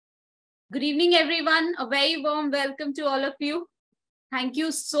Good evening, everyone. A very warm welcome to all of you. Thank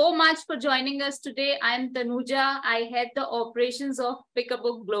you so much for joining us today. I'm Tanuja. I head the operations of Pick a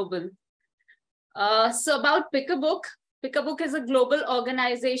Book Global. So about Pick a Book is a global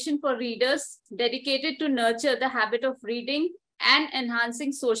organization for readers dedicated to nurture the habit of reading and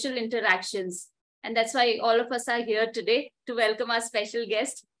enhancing social interactions. And that's why all of us are here today to welcome our special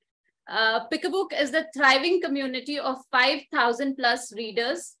guest. Pick a Book is the thriving community of 5,000 plus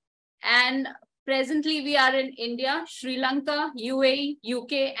readers. And presently we are in India, Sri Lanka, UAE,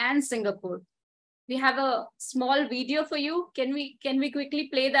 UK, and Singapore. We have a small video for you. Can we quickly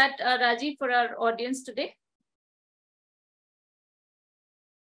play that, Raji, for our audience today?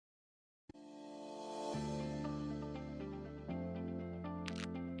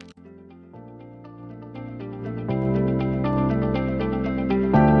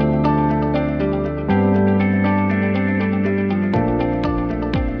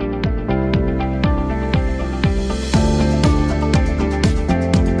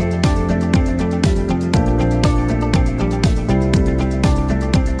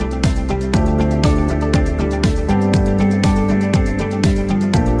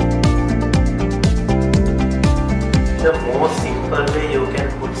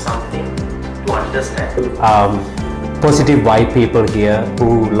 Positive white people here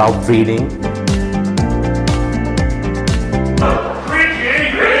who love reading.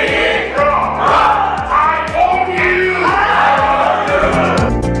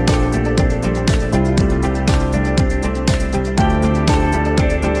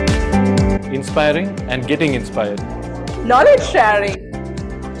 Inspiring and getting inspired. Knowledge sharing.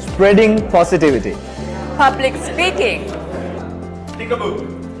 Spreading positivity. Public speaking. Pick a book.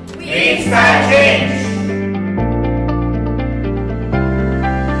 We inspire change.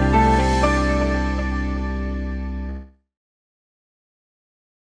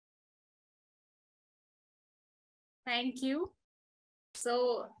 Thank you.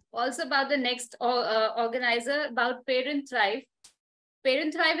 So also about the next organizer, about Parent Thrive.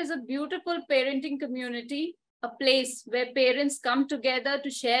 Parent Thrive is a beautiful parenting community, a place where parents come together to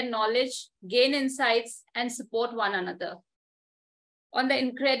share knowledge, gain insights, and support one another on the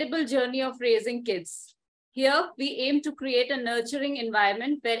incredible journey of raising kids. Here, we aim to create a nurturing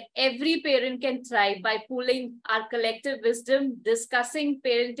environment where every parent can thrive by pooling our collective wisdom, discussing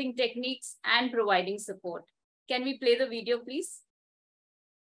parenting techniques, and providing support. Can we play the video, please?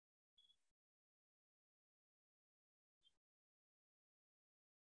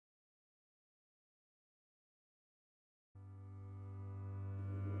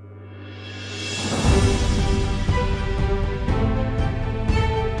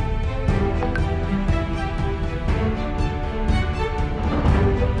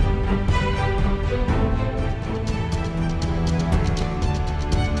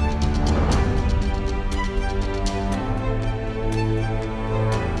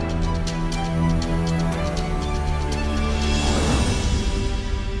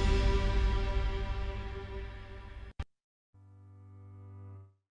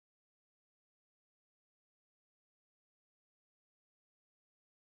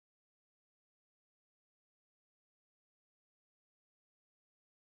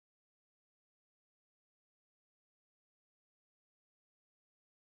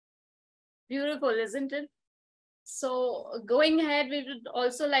 Beautiful, isn't it? So going ahead, we would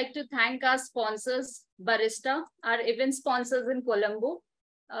also like to thank our sponsors, Barista, our event sponsors in Colombo.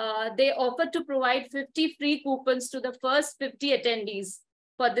 They offered to provide 50 free coupons to the first 50 attendees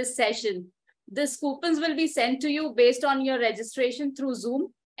for this session. These coupons will be sent to you based on your registration through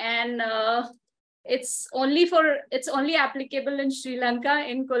Zoom, and it's only applicable in Sri Lanka,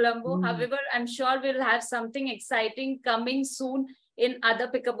 in Colombo. However, I'm sure we'll have something exciting coming soon in other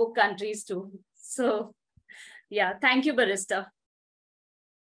Pick a Book countries too. So yeah, thank you, Barista.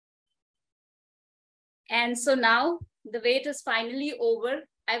 And so now the wait is finally over.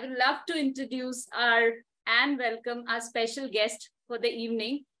 I would love to introduce and welcome our special guest for the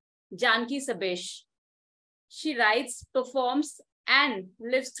evening, Janaki Sabesh. She writes, performs, and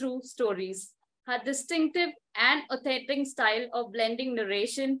lives through stories. Her distinctive and authentic style of blending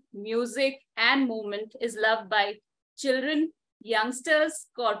narration, music, and movement is loved by children, youngsters,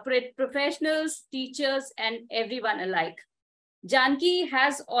 corporate professionals, teachers, and everyone alike. Janaki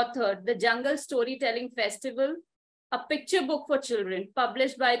has authored the Jungle Storytelling Festival, a picture book for children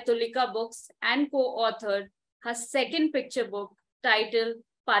published by Tulika Books, and co-authored her second picture book titled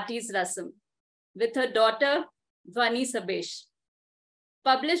Party's Rasam with her daughter, Janaki Sabesh,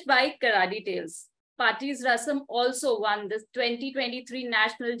 published by Karadi Tales. Party's Rasam also won the 2023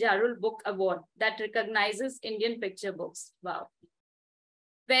 National Jarul Book Award that recognizes Indian picture books. Wow.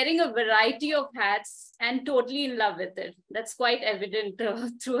 wearing a variety of hats and totally in love with it. That's quite evident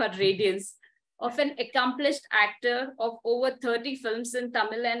through her radiance. Of an accomplished actor of over 30 films in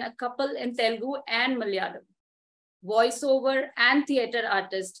Tamil and a couple in Telugu and Malayalam. Voiceover and theater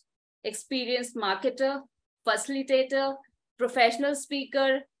artist, experienced marketer, facilitator, professional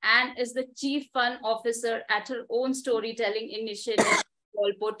speaker, and is the chief fun officer at her own storytelling initiative,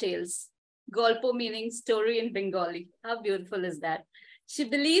 Golpo Tales. Golpo meaning story in Bengali. How beautiful is that? She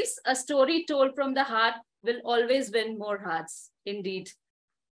believes a story told from the heart will always win more hearts. Indeed.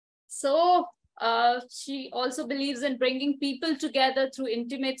 So she also believes in bringing people together through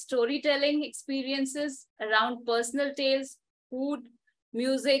intimate storytelling experiences around personal tales, food,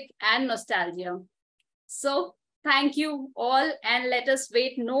 music, and nostalgia. So thank you all, and let us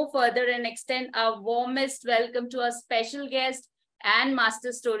wait no further and extend our warmest welcome to our special guest and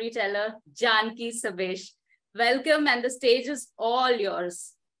master storyteller, Janaki Sabesh. Welcome, and the stage is all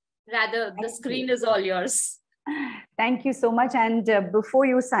yours. Rather, the screen is all yours. Thank you so much. And before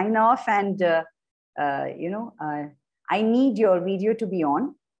you sign off, and I need your video to be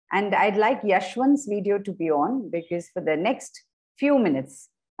on, and I'd like Yashwant's video to be on, because for the next few minutes,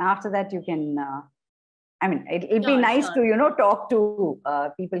 after that you can. It'll be nice to talk to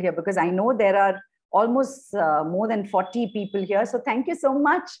people here, because I know there are almost more than 40 people here. So thank you so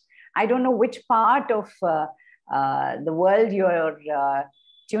much. I don't know which part of the world you're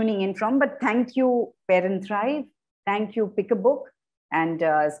tuning in from, but thank you, Parent Thrive. Thank you, Pick a Book. And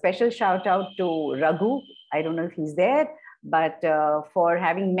special shout out to Raghu. I don't know if he's there, but for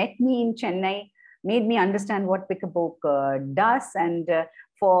having met me in Chennai, made me understand what Pick a Book does, and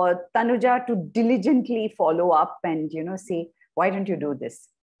for Tanuja to diligently follow up and say, why don't you do this?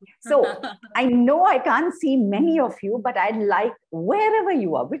 So I know I can't see many of you, but I'd like, wherever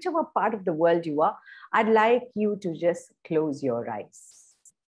you are, whichever part of the world you are, I'd like you to just close your eyes.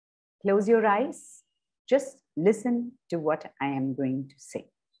 Close your eyes. Just listen to what I am going to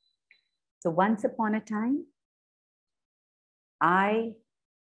say. So once upon a time, I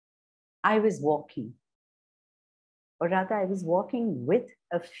was walking, or rather I was walking with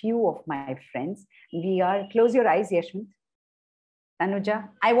a few of my friends. Close your eyes, Yashwant. Tanuja,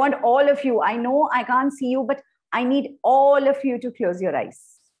 I want all of you. I know I can't see you, but I need all of you to close your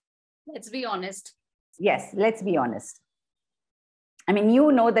eyes. Let's be honest. Yes, let's be honest. I mean,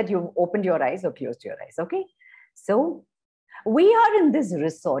 you know that you've opened your eyes or closed your eyes, okay? So we are in this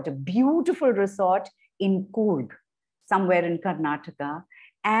resort, a beautiful resort in Coorg, somewhere in Karnataka.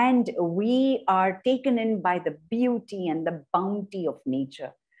 And we are taken in by the beauty and the bounty of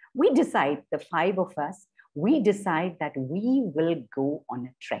nature. We decide, the five of us, we decide that we will go on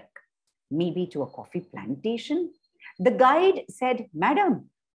a trek, maybe to a coffee plantation. The guide said, Madam,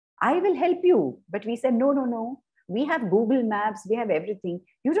 I will help you. But we said, no. We have Google Maps, we have everything.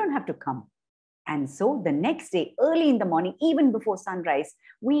 You don't have to come. And so the next day, early in the morning, even before sunrise,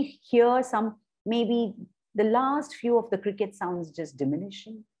 we hear maybe the last few of the cricket sounds just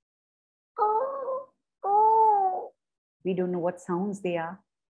diminishing. Oh. We don't know what sounds they are.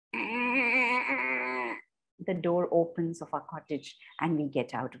 The door opens of our cottage and we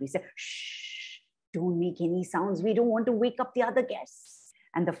get out. We say, shh, don't make any sounds. We don't want to wake up the other guests.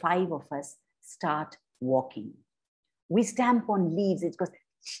 And the five of us start walking. We stamp on leaves. It goes,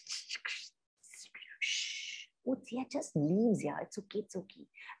 oh, yeah, just leaves. Yeah, it's okay.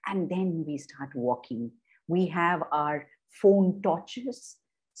 And then we start walking. We have our phone torches.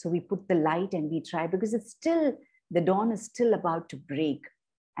 So we put the light and we try, because the dawn is still about to break.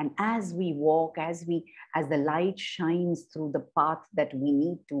 And as we walk, as the light shines through the path that we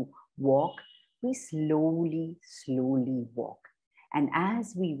need to walk, we slowly walk. And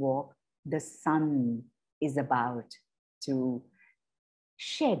as we walk, the sun is about to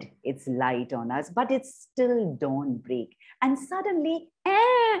shed its light on us, but it's still dawn break. And suddenly, there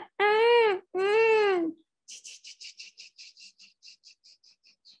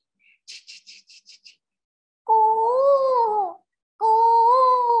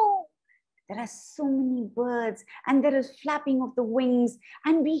are so many birds, and there is flapping of the wings,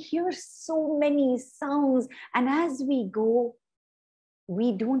 and we hear so many sounds. And as we go,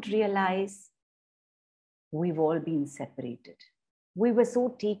 we don't realize we've all been separated. We were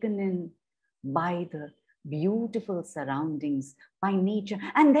so taken in by the beautiful surroundings, by nature.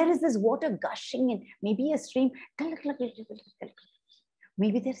 And there is this water gushing in, maybe a stream.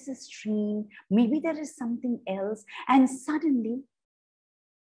 Maybe there is a stream, maybe there is something else. And suddenly,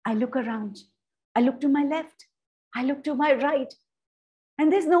 I look around. I look to my left. I look to my right. And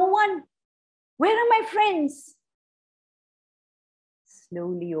there's no one. Where are my friends?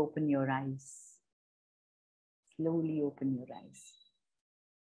 Slowly open your eyes. Slowly open your eyes.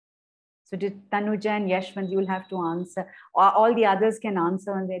 So did Tanuja and Yashwant, you'll have to answer, or all the others can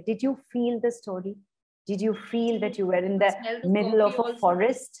answer on there. Did you feel the story? Did you feel that you were in the middle of a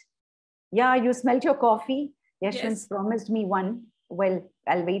forest? Yeah, you smelled your coffee. Yashwant's promised me one. Well,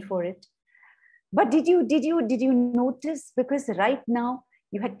 I'll wait for it. But did you notice? Because right now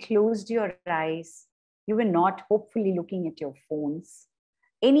you had closed your eyes. You were not hopefully looking at your phones.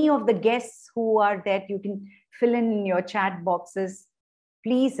 Any of the guests who are there, you can fill in your chat boxes.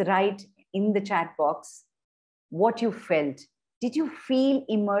 Please write in the chat box what you felt. Did you feel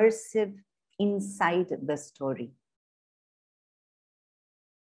immersive inside the story?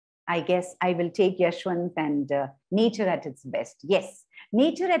 I guess I will take Yashwant and nature at its best. Yes,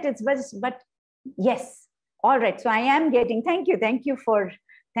 nature at its best, but yes. All right. So I am getting, thank you for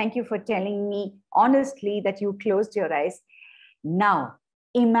telling me honestly that you closed your eyes. Now,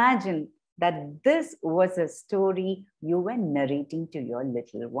 imagine that this was a story you were narrating to your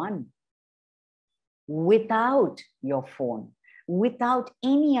little one without your phone, without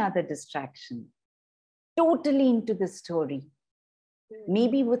any other distraction, totally into the story.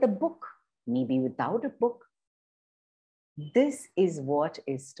 Maybe with a book, maybe without a book. This is what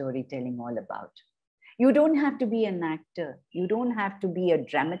is storytelling all about. You don't have to be an actor. You don't have to be a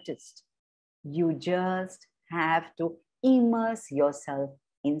dramatist. You just have to immerse yourself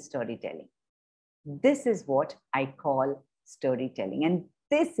in storytelling. This is what I call storytelling. And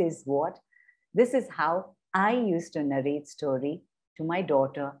this is how I used to narrate story to my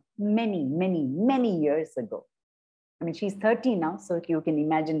daughter many, many, many years ago. I mean, she's 30 now, so you can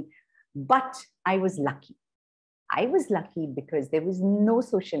imagine, but I was lucky. I was lucky because there was no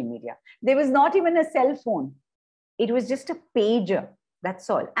social media. There was not even a cell phone. It was just a pager, that's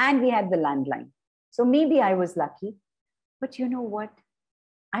all. And we had the landline. So maybe I was lucky, but you know what?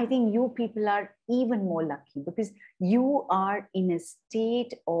 I think you people are even more lucky because you are in a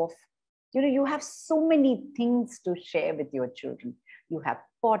state of, you have so many things to share with your children. You have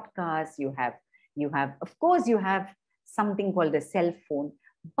podcasts, you have, of course, you have something called a cell phone,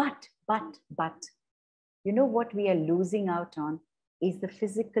 but, you know what we are losing out on is the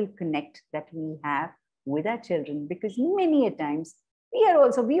physical connect that we have with our children, because many a times we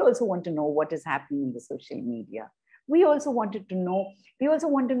also want to know what is happening in the social media. We also want to know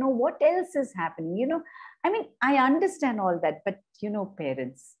what else is happening. I mean, I understand all that, but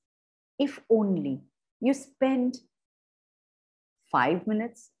parents, if only you spend 5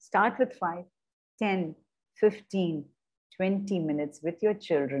 minutes, start with 5, 10, 15, 20 minutes with your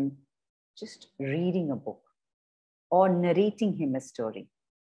children, just reading a book or narrating him a story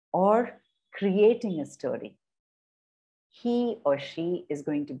or creating a story, he or she is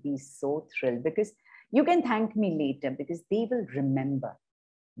going to be so thrilled, because you can thank me later because they will remember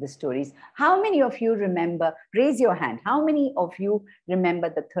the stories. How many of you remember, raise your hand, how many of you remember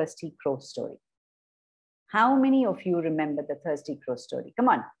the Thirsty Crow story? How many of you remember the Thirsty Crow story? Come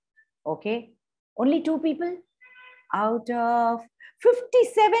on. Okay. Only 2 people out of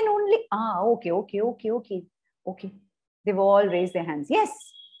 57 only. Okay. They've all raised their hands. Yes.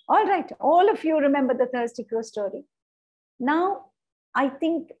 All right. All of you remember the Thirsty Crow story. Now, I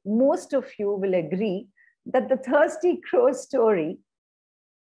think most of you will agree that the Thirsty Crow story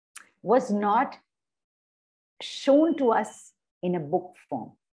was not shown to us in a book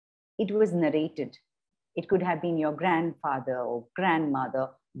form. It was narrated. It could have been your grandfather or grandmother,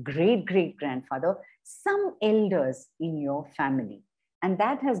 great-great-grandfather, some elders in your family. And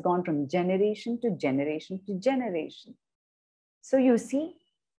that has gone from generation to generation to generation. So you see,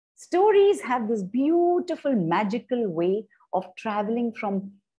 stories have this beautiful, magical way of traveling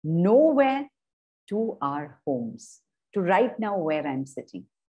from nowhere to our homes, to right now where I'm sitting.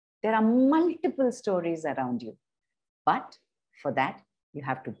 There are multiple stories around you. But for that, you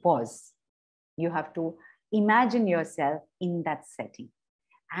have to pause. You have to imagine yourself in that setting.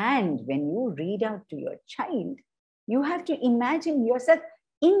 And when you read out to your child, you have to imagine yourself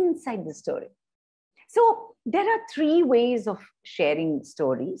inside the story. So there are 3 ways of sharing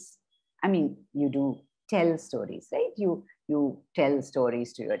stories. I mean, you do tell stories, right? You tell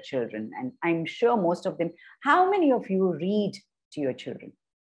stories to your children. And I'm sure most of them, how many of you read to your children?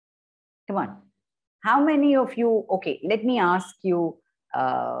 Come on. How many of you, okay, let me ask you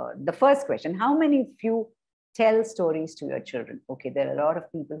the first question. How many of you tell stories to your children? Okay, there are a lot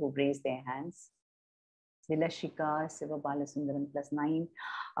of people who raise their hands. Silashika, Siva Balasundaram +9.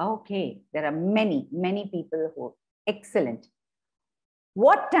 Okay, there are many, many people who, excellent.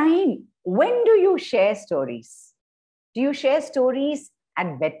 What time, when do you share stories? Do you share stories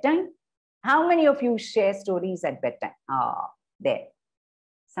at bedtime? How many of you share stories at bedtime? There.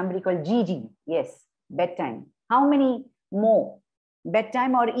 Somebody called Gigi. Yes, bedtime. How many more?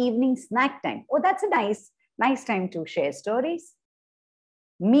 Bedtime or evening snack time. Oh, that's a nice time to share stories.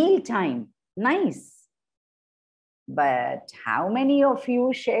 Meal time, nice. But how many of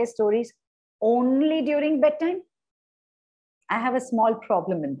you share stories only during bedtime? I have a small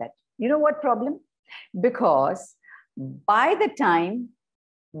problem in that. You know what problem? Because by the time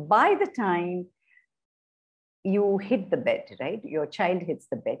you hit the bed, right? Your child hits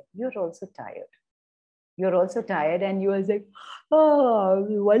the bed, you're also tired. You're also tired and you are like, oh,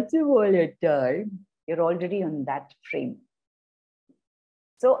 once upon a time, you're already on that frame.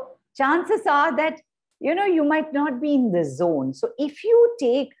 So chances are that, you might not be in the zone. So if you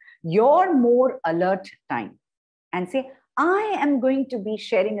take your more alert time and say, I am going to be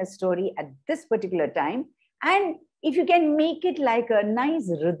sharing a story at this particular time. And if you can make it like a nice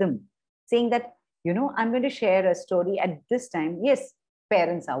rhythm, saying that, I'm going to share a story at this time. Yes,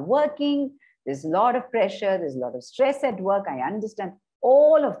 parents are working. There's a lot of pressure. There's a lot of stress at work. I understand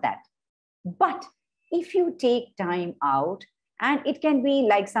all of that. But if you take time out, and it can be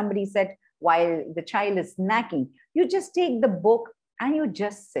like somebody said, while the child is snacking, you just take the book and you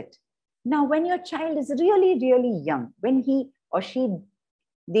just sit. Now, when your child is really, really young, when he or she,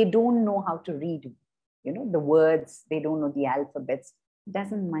 they don't know how to read, the words, they don't know the alphabets,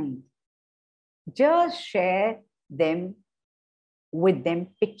 doesn't mind. Just share them with them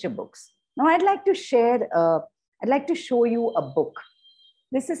picture books. Now, I'd like to show you a book.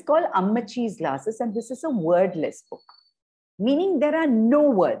 This is called Ammachi's Glasses, and this is a wordless book, meaning there are no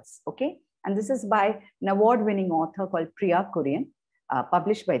words, okay? And this is by an award-winning author called Priya Kurian,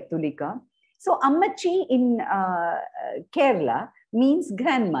 published by Tulika. So Ammachi in Kerala means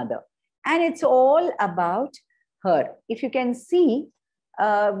grandmother. And it's all about her. If you can see,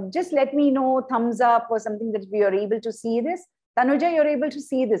 just let me know, thumbs up or something that we are able to see this. Tanuja, you're able to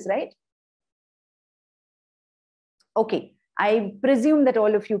see this, right? Okay, I presume that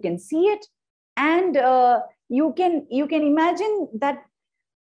all of you can see it. And you can imagine that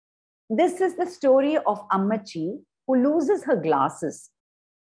this is the story of Ammachi who loses her glasses.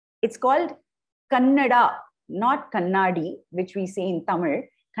 It's called Kannada, not Kannadi, which we say in Tamil,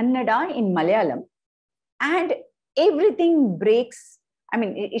 Kannada in Malayalam. And everything breaks. I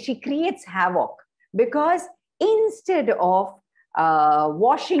mean, she creates havoc because instead of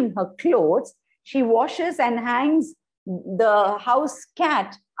washing her clothes, she washes and hangs the house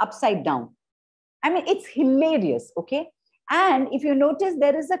cat upside down. I mean, it's hilarious, okay? And if you notice,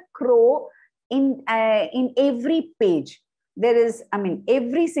 there is a crow in every page. There is, I mean,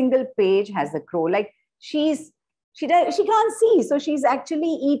 every single page has a crow. Like she can't see, so she's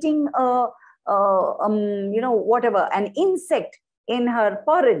actually eating whatever, an insect in her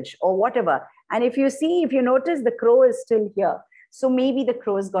porridge or whatever. And if you notice, the crow is still here. So maybe the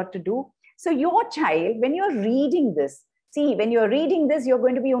crow's got to do. So your child, when you're reading this, when you're reading this, you're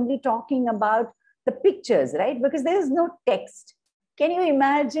going to be only talking about the pictures, right? Because there is no text. Can you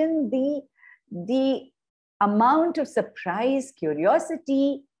imagine the amount of surprise,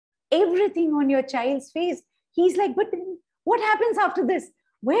 curiosity, everything on your child's face? He's like, but what happens after this?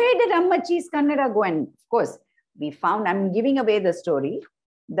 Where did Ammachi's Kannada go? And of course, we found, I'm giving away the story.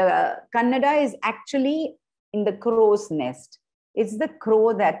 The Kannada is actually in the crow's nest. It's the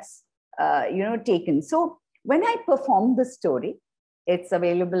crow that's, taken. So when I perform the story, it's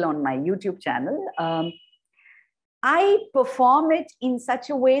available on my YouTube channel. I perform it in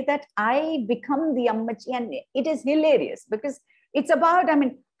such a way that I become the Ammachi, and it is hilarious because it's about, I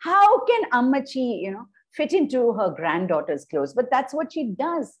mean, how can Ammachi, fit into her granddaughter's clothes? But that's what she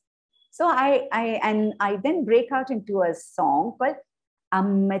does. So I then break out into a song called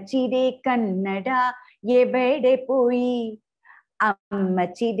Ammachi de Kannada Yevede Poi.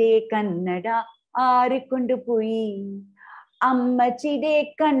 Ammachi de Kannada Arikundu Poi. Ammachi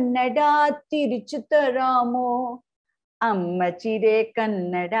de Kannada Tiruchittaramo. Ammachi de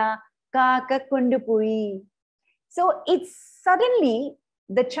Kannada Kakakundu Poi. So it's suddenly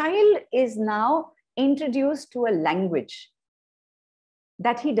the child is now introduced to a language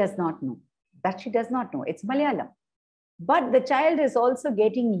that he does not know, that she does not know. It's Malayalam. But the child is also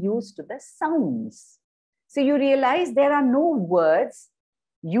getting used to the sounds. So you realize there are no words.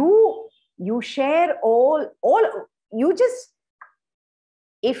 You share all you just,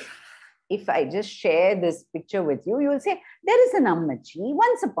 if I just share this picture with you, you will say, there is an Ammachi.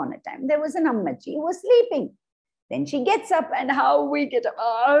 Once upon a time, there was an Ammachi who was sleeping. Then she gets up, and how we get up.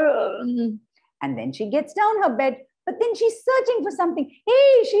 And then she gets down her bed, but then she's searching for something.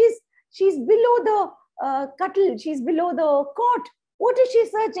 Hey, she's below the cuttle. She's below the cot. What is she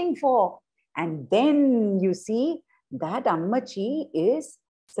searching for? And then you see that Ammachi is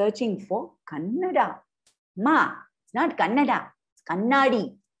searching for Kannada. Ma, it's not Kannada, it's It's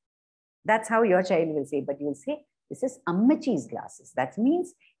Kannadi. That's how your child will say, but you'll say, this is Ammachi's glasses. That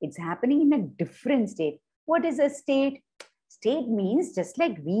means it's happening in a different state. What is a state? State means just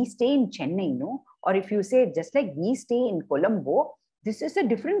like we stay in Chennai, no? Or if you say just like we stay in Colombo, this is a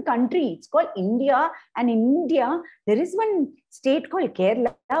different country. It's called India. And in India, there is one state called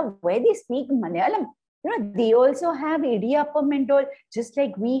Kerala where they speak Malayalam. You know, they also have idiyappam and all, just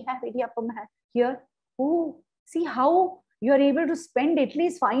like we have idiyappam here. Oh, see how you're able to spend at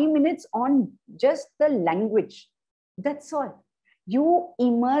least 5 minutes on just the language. That's all. You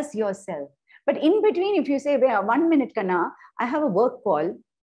immerse yourself. But in between, if you say, 1 minute, Kana, I have a work call,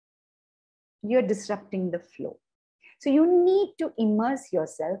 you're disrupting the flow. So you need to immerse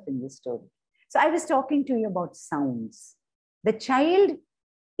yourself in the story. So I was talking to you about sounds. The child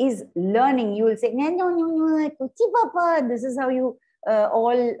is learning. You will say, no, no, no, no, kuchi papa. This is how you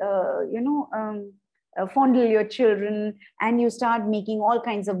fondle your children, and you start making all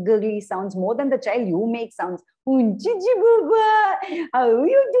kinds of gurgly sounds. More than the child, you make sounds. How are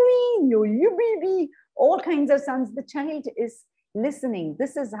you doing? No, you baby. All kinds of sounds. The child is listening.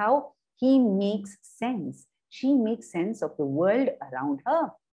 This is how he makes sense. She makes sense of the world around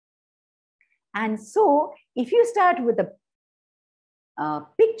her. And so if you start with a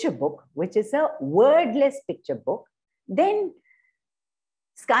picture book, which is a wordless picture book, then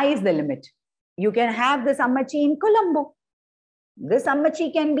sky is the limit. You can have this Ammachi in Colombo. This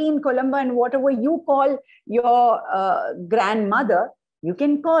Ammachi can be in Colombo, and whatever you call your grandmother, you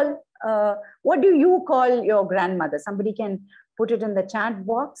can call, what do you call your grandmother? Somebody can put it in the chat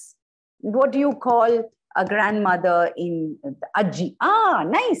box. What do you call a grandmother in Ajji? Ah,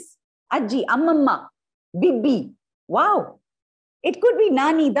 nice. Ajji, Ammamma, Bibi. Wow. It could be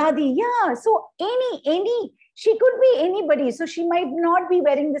Nani, Dadi. Yeah. So she could be anybody. So she might not be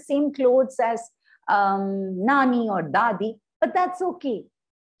wearing the same clothes as Nani or Dadi, but that's okay.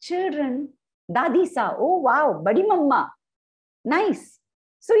 Children, Dadi sa, oh wow, Badi Mamma. Nice.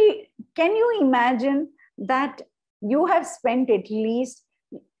 So can you imagine that you have spent at least,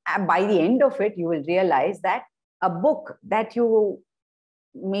 by the end of it, you will realize that a book that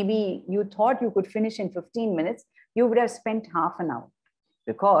maybe you thought you could finish in 15 minutes, you would have spent half an hour,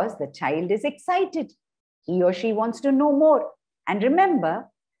 because the child is excited. He or she wants to know more. And remember,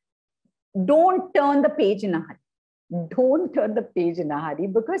 don't turn the page in a hurry. Don't turn the page in a hurry,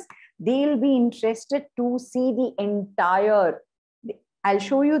 because they'll be interested to see the entire. I'll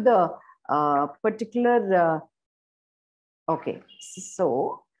show you the particular. Okay,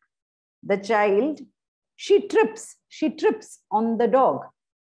 so the child, she trips on the dog.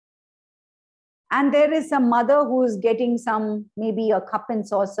 And there is a mother who is getting maybe a cup and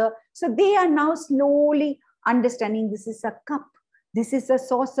saucer. So they are now slowly understanding, this is a cup, this is a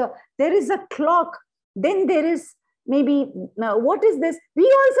saucer, there is a clock. Then there is maybe, what is this? We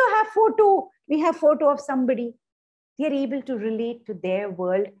also have photo. We have photo of somebody. They are able to relate to their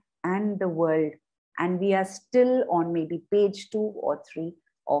world and the world. And we are still on maybe page 2 or 3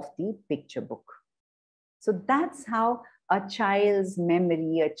 of the picture book. So that's how a child's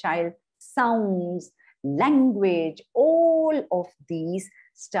memory, a child's sounds, language, all of these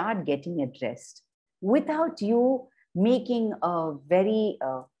start getting addressed without you making a very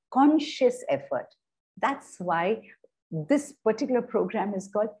conscious effort. That's why this particular program is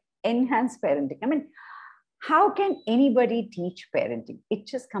called Enhanced Parenting. I mean, how can anybody teach parenting? It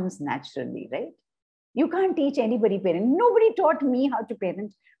just comes naturally, right? You can't teach anybody parenting. Nobody taught me how to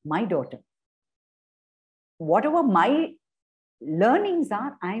parent my daughter. Whatever my learnings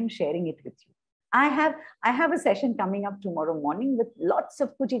are, I'm sharing it with you. I have a session coming up tomorrow morning with lots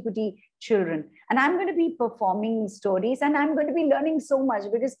of kuti children, and I'm going to be performing stories, and I'm going to be learning so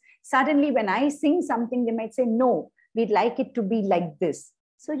much, because suddenly when I sing something, they might say, no, we'd like it to be like this.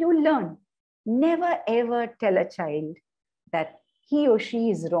 So you learn. Never ever tell a child that he or she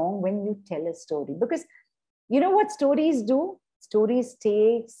is wrong when you tell a story, because you know what stories do? Stories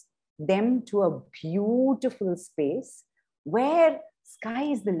takes them to a beautiful space where sky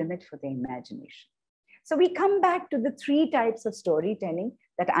is the limit for their imagination. So we come back to the 3 types of storytelling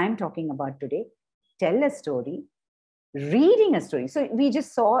that I'm talking about today. Tell a story, reading a story. So we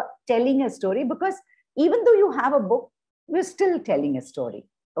just saw telling a story, because even though you have a book, we're still telling a story,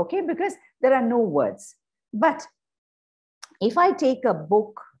 okay? Because there are no words. But if I take a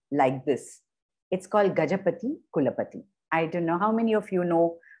book like this, it's called Gajapati Kulapati. I don't know how many of you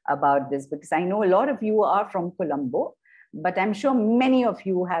know about this, because I know a lot of you are from Colombo, but I'm sure many of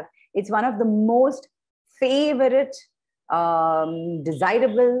you have. It's one of the most favorite,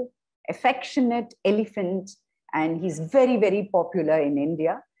 desirable, affectionate elephant, and he's very, very popular in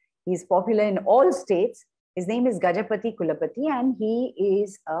India. He's popular in all states, His name is Gajapati Kulapati, and he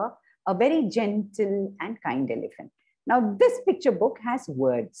is a very gentle and kind elephant. Now, this picture book has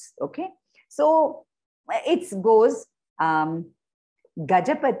words, okay? So, it goes,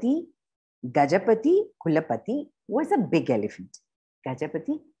 Gajapati Kulapati was a big elephant.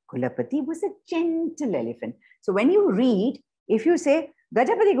 Gajapati Kulapati was a gentle elephant. So, when you read, if you say,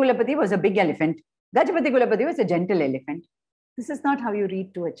 Gajapati Kulapati was a big elephant, Gajapati Kulapati was a gentle elephant, this is not how you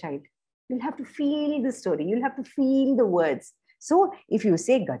read to a child. You'll have to feel the story. You'll have to feel the words. So if you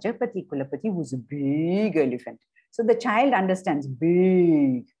say Gajapati Kulapati was a big elephant, so the child understands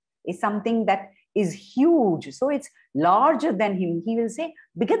big is something that is huge. So it's larger than him. He will say,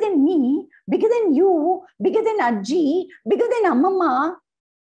 bigger than me, bigger than you, bigger than Ajji, bigger than Amama.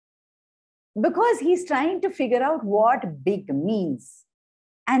 Because he's trying to figure out what big means.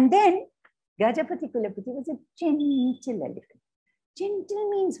 And then Gajapati Kulapati was a gentle elephant. Gentle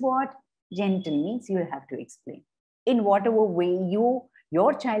means what? Gentle means you'll have to explain. In whatever way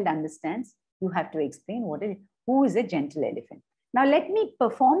your child understands, you have to explain who is a gentle elephant. Now let me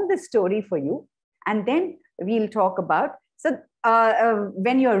perform the story for you, and then we'll talk about, so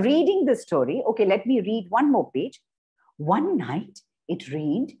when you're reading the story, okay, let me read one more page. One night it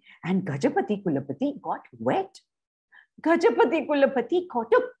rained and Gajapati Kulapati got wet. Gajapati Kulapati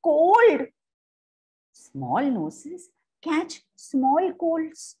caught a cold. Small noses catch small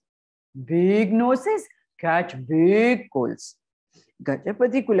colds. Big noses catch big colds.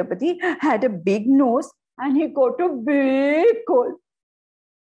 Gajapati Kulapati had a big nose and he got a big cold.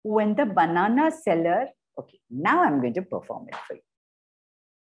 When the banana seller, okay, now I'm going to perform it for you.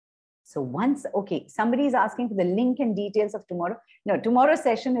 So once, okay, somebody is asking for the link and details of tomorrow. No, tomorrow's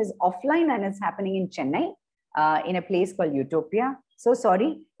session is offline and it's happening in Chennai in a place called Utopia. So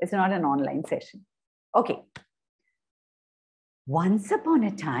sorry, it's not an online session. Okay. Once upon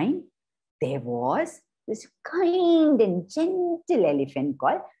a time, there was this kind and gentle elephant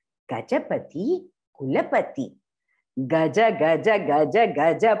called Gajapati Kulapati. Gaja, gaja, gaja,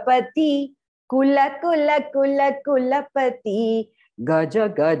 gajapati. Kula, kula, kula, kulapati. Gaja,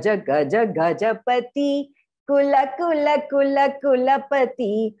 gaja, gaja, gajapati. Kula, kula, kula,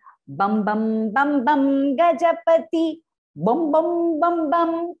 kulapati. Bum, bum, bum, bum, gajapati. Bum, bum, bum,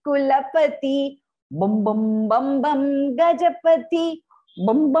 bum, kulapati. Bum, bum, bum, bum, gajapati.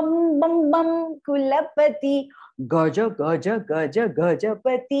 Bum, bum, bum, bum, kulapati. Gaja, gaja, gaja,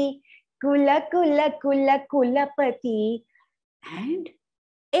 gajapati. Kula, kula, kula, kulapati. And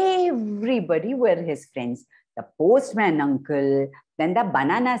everybody were his friends. The postman uncle, then the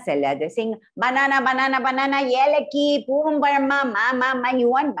banana seller, they're saying, banana, banana, banana, yelaki, poombarma, ma, you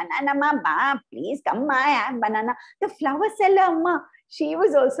want banana, ma, please come, ma, I have banana. The flower seller, ma, she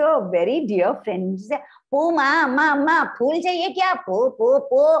was also a very dear friend. She said, po, ma, phool chahiye kya?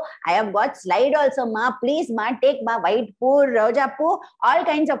 Po. I have got slide also, ma, please, ma, take ma, white poo, roja poo, all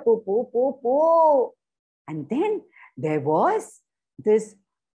kinds of poo. And then there was this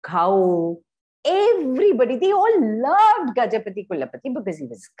cow. Everybody, they all loved Gajapati Kulapati because he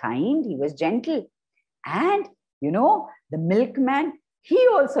was kind, he was gentle. And, the milkman, he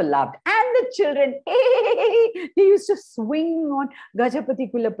also loved. And the children, they used to swing on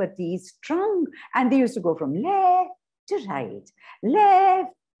Gajapati Kulapati's trunk. And they used to go from left to right.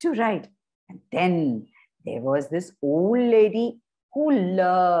 And then there was this old lady who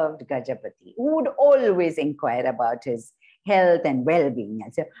loved Gajapati, who would always inquire about his health and well-being.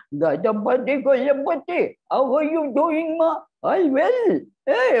 And say, Gajapati, how are you doing, ma? I'm well.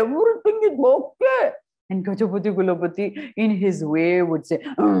 Hey, everything is okay. And Gajapati Kulapati, in his way, would say,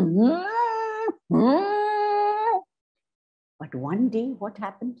 But one day, what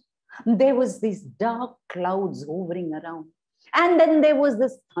happened? There was these dark clouds hovering around. And then there was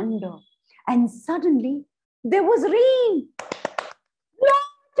this thunder. And suddenly, there was rain.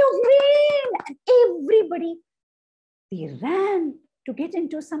 Lots of rain. And everybody, they ran to get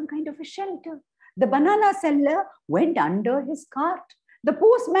into some kind of a shelter. The banana seller went under his cart. The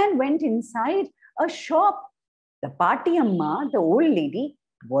postman went inside a shop. The party amma, the old lady,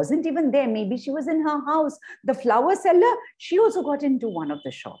 wasn't even there. Maybe she was in her house. The flower seller, she also got into one of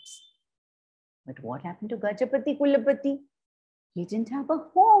the shops. But what happened to Gajapati Kulapati? He didn't have a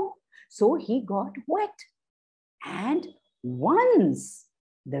home. So he got wet. And once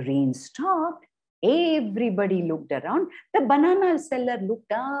the rain stopped, everybody looked around. The banana seller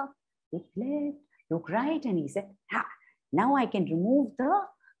looked up, looked left, looked right, and he said, now I can remove the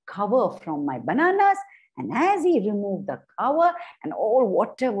cover from my bananas. And as he removed the cover and all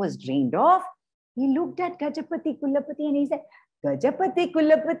water was drained off, he looked at Gajapati Kulapati and he said, Gajapati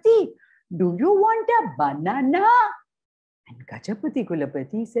Kulapati, do you want a banana? And Gajapati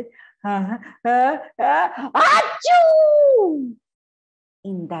Kulapati said, Achoo!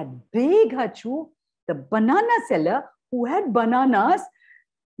 In that big achoo, the banana seller who had bananas,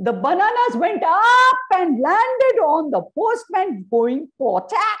 the bananas went up and landed on the postman going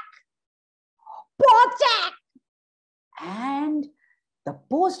potak, potak. And the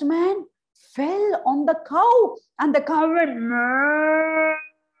postman fell on the cow and the cow went moo,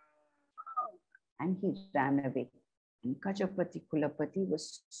 and he ran away. And Gajapati Kulapati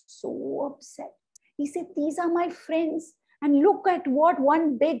was so upset. He said, these are my friends. And look at what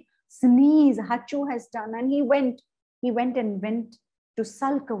one big sneeze Hachu has done. And he went to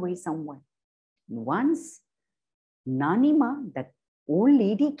sulk away somewhere. Once Nanima, that old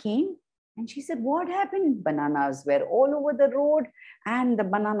lady, came and she said, what happened? Bananas were all over the road and the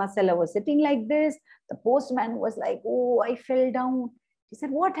banana seller was sitting like this. The postman was like, oh, I fell down. She said,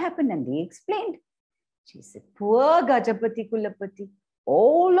 what happened? And they explained. She said, poor Gajapati Kulapati,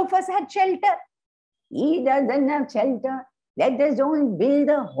 all of us had shelter. He doesn't have shelter. Let us don't build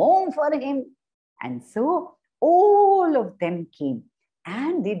a home for him. And so all of them came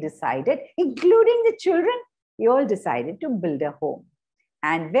and they decided, including the children, they all decided to build a home.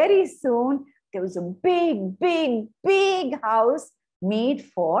 And very soon there was a big, big, big house made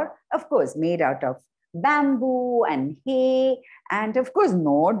for, of course, made out of bamboo and hay. And of course,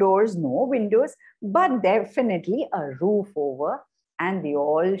 no doors, no windows, but definitely a roof over. And they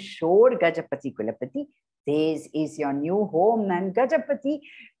all showed Gajapati Kulapati, this is your new home. And Gajapati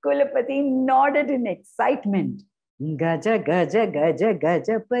Kulapati nodded in excitement. Gaja, gaja, gaja,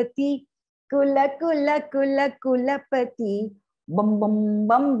 Gajapati, Kula, kula, kula, Kulapati, bum, bum,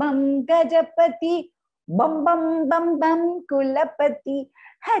 bum, bum, Gajapati, bum, bum, bum, bum, Kulapati,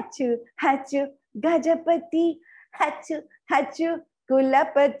 hachu, hachu, Gajapati, hachu, hachu,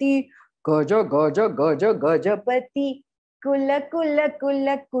 Kulapati, gaja, gaja, gaja, Gajapati, Kula, kula,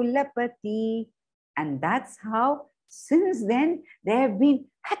 kula, Kulapati. And that's how, since then, there have been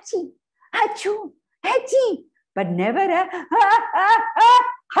hachi, hachu, hachi, but never a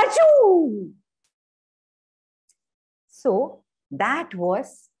hachu. So that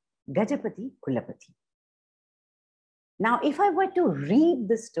was Gajapati Kulapati. Now, if I were to read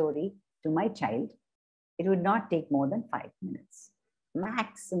the story to my child, it would not take more than 5 minutes,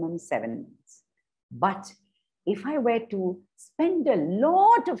 maximum 7 minutes. But if I were to spend a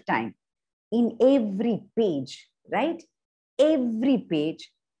lot of time in every page, right? Every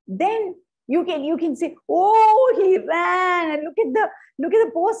page, then you can say, oh, he ran, and look at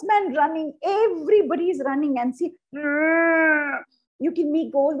the postman running. Everybody is running, and see, you can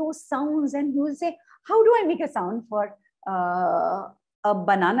make all those sounds, and you will say, how do I make a sound for a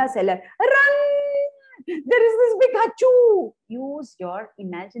banana seller? Run! There is this big hachu. Use your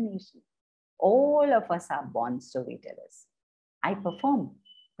imagination. All of us are born storytellers. I perform,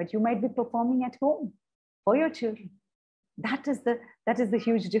 but you might be performing at home for your children. That is the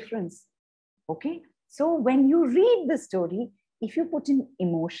huge difference. Okay, so when you read the story, if you put in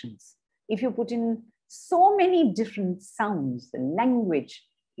emotions, if you put in so many different sounds, the language,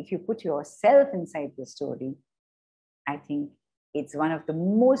 if you put yourself inside the story, I think it's one of the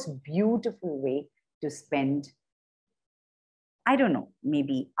most beautiful way to spend, I don't know,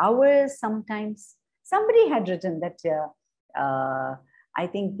 maybe hours sometimes. Somebody had written that I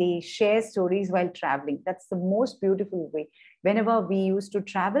think they share stories while traveling. That's the most beautiful way. Whenever we used to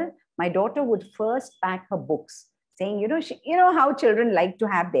travel, my daughter would first pack her books, saying, you know how children like to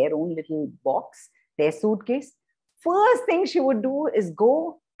have their own little box, their suitcase. First thing she would do is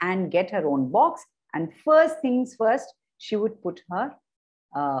go and get her own box. And first things first, she would put her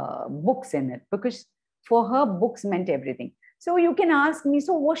books in it, because for her, books meant everything. So you can ask me,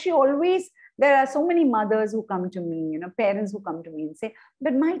 so was she always, there are so many mothers who come to me, parents who come to me and say,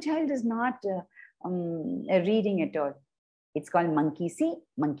 but my child is not reading at all. It's called monkey see,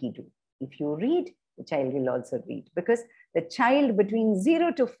 monkey do. If you read, the child will also read, because the child between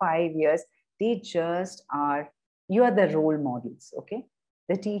 0 to 5 years, they just are, you are the role models, okay?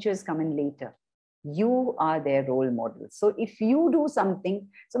 The teachers come in later. You are their role models. So if you do something,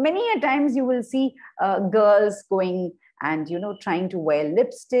 so many a times you will see girls going and, trying to wear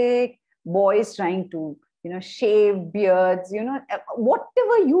lipstick, boys trying to, shave beards,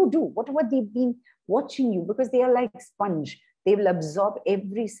 whatever you do, whatever they've been watching you, because they are like sponge. They will absorb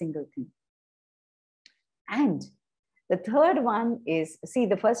every single thing. And the third one is, see,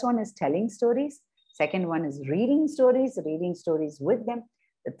 the first one is telling stories. Second one is reading stories with them.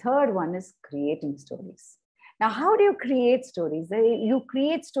 The third one is creating stories. Now, how do you create stories? You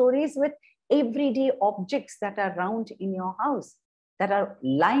create stories with everyday objects that are around in your house, that are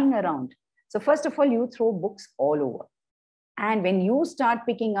lying around. So first of all, you throw books all over. And when you start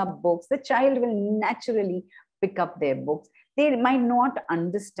picking up books, the child will naturally pick up their books. They might not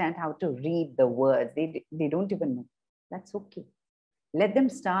understand how to read the words. They don't even know. That's okay. Let them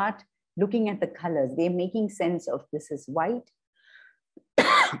start looking at the colors. They're making sense of this is white.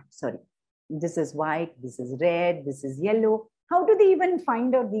 Sorry. This is white, this is red, this is yellow. How do they even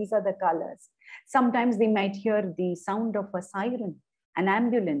find out these are the colors? Sometimes they might hear the sound of a siren, an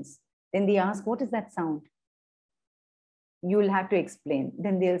ambulance. Then they ask, what is that sound? You'll have to explain.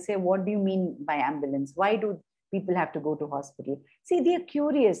 Then they'll say, what do you mean by ambulance? Why do people have to go to hospital? See, they are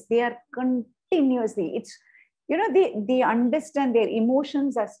curious. They are continuously, it's, you know, they understand their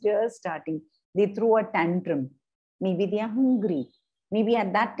emotions are just starting. They throw a tantrum. Maybe they are hungry. Maybe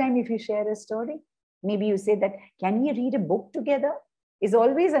at that time, if you share a story, maybe you say that, can we read a book together? Is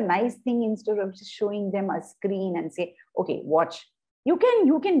always a nice thing instead of just showing them a screen and say, okay, watch. You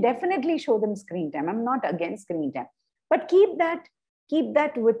can definitely show them screen time. I'm not against screen time, but keep that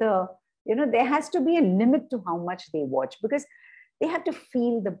with a, you know, there has to be a limit to how much they watch, because they have to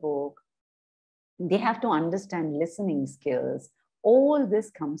feel the book. They have to understand listening skills. All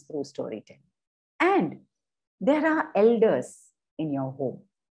this comes through storytelling. And there are elders in your home.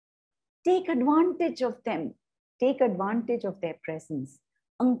 Take advantage of them. Take advantage of their presence.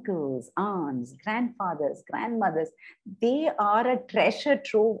 Uncles, aunts, grandfathers, grandmothers, they are a treasure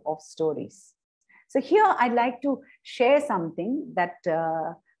trove of stories. So here I'd like to share something that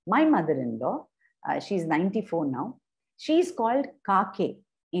my mother-in-law, she's 94 now, she's called Kake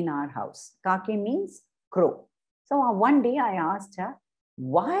in our house. Kake means crow. So one day I asked her,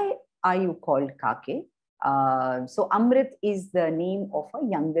 why are you called Kake? So Amrit is the name of her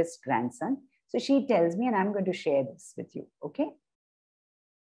youngest grandson. So she tells me, and I'm going to share this with you, okay?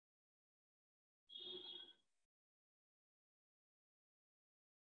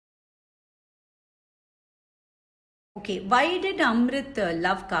 Okay, why did Amrit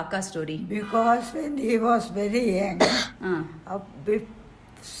love Kaka story? Because when he was very young, with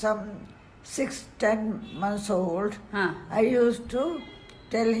some 6-10 months old, I used to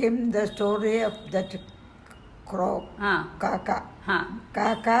tell him the story of that crow, Kaka.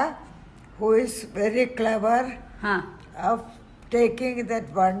 Kaka, who is very clever, of taking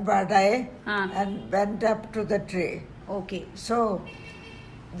that one badai and went up to the tree. Okay. So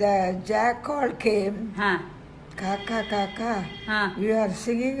the jackal came. Kaka, Kaka, you are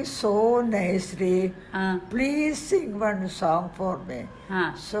singing so nicely. Please sing one song for me.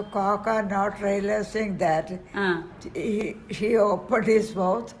 So Kaka, not realizing that, he opened his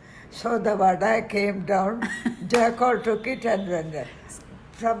mouth. So the vada came down. Jackal took it and went there.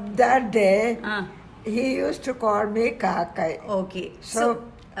 From that day, he used to call me Kaka. Okay. So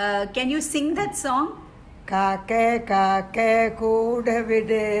can you sing that song? Kake, Kake,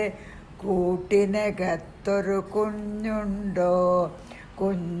 Kudavide, Kutine Toru kunyundo,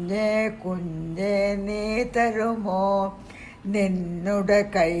 kunye kunye ni tarumo,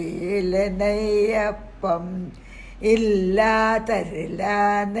 ninnuda kaile nayappam, illa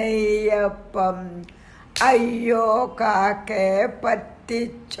tarila nayappam, ayyo kake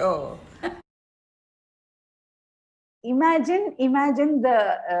patticho. Imagine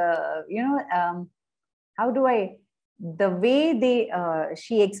the, how do the way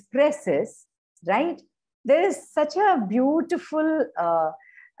she expresses, right? There is such a beautiful,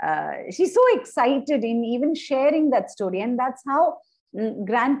 she's so excited in even sharing that story. And that's how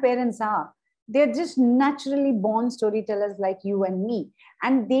grandparents are. They're just naturally born storytellers like you and me.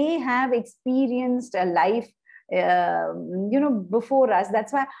 And they have experienced a life, before us.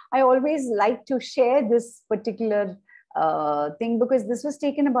 That's why I always like to share this particular thing, because this was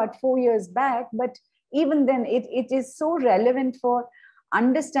taken about 4 years back. But even then, it is so relevant for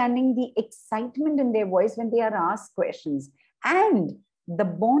understanding the excitement in their voice when they are asked questions. And the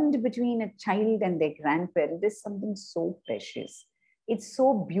bond between a child and their grandparent is something so precious. It's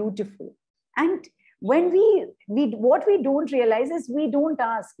so beautiful. And when what we don't realize is we don't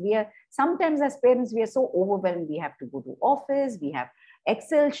ask. Sometimes as parents, we are so overwhelmed. We have to go to office, we have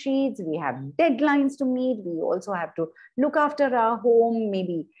Excel sheets, we have deadlines to meet. We also have to look after our home.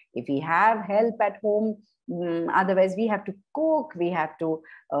 Maybe if we have help at home, otherwise we have to cook, we have to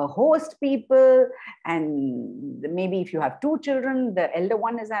host people. And maybe if you have 2 children, the elder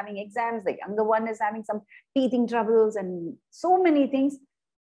one is having exams, the younger one is having some teething troubles and so many things.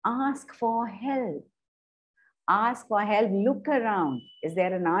 Ask for help. Ask for help. Look around. Is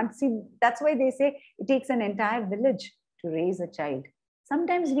there an aunt? See, that's why they say it takes an entire village to raise a child.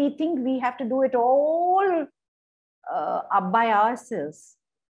 Sometimes we think we have to do it all up by ourselves.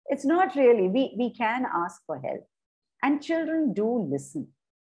 It's not really. We can ask for help. And children do listen.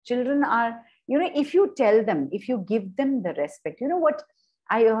 Children are if you tell them, if you give them the respect, what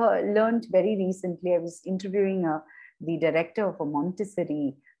I learned very recently, I was interviewing the director of a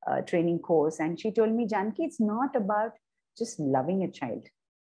Montessori training course, and she told me, Janaki, it's not about just loving a child.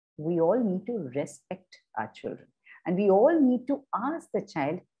 We all need to respect our children. And we all need to ask the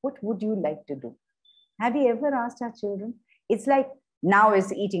child, what would you like to do? Have you ever asked our children? It's like, now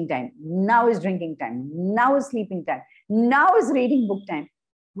is eating time, now is drinking time, now is sleeping time, now is reading book time.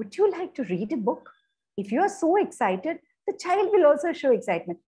 Would you like to read a book? If you are so excited, the child will also show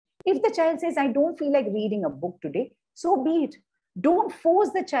excitement. If the child says, I don't feel like reading a book today, so be it. Don't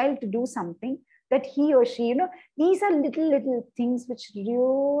force the child to do something that he or she, these are little things which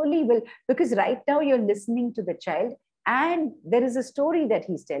really will, because right now you're listening to the child and there is a story that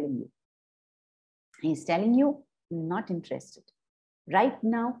he's telling you. He's telling you, not interested. Right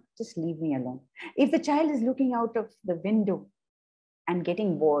now, just leave me alone. If the child is looking out of the window and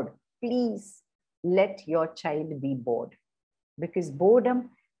getting bored, please let your child be bored, because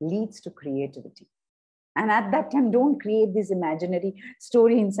boredom leads to creativity. And at that time, don't create this imaginary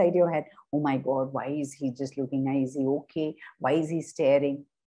story inside your head. Oh my God, why is he just looking? Is he okay? Why is he staring?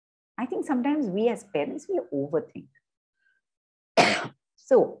 I think sometimes we as parents, we overthink.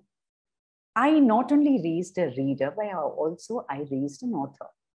 So I not only raised a reader, but also I raised an author.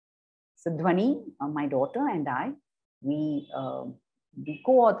 So Dhwani, my daughter, and I, we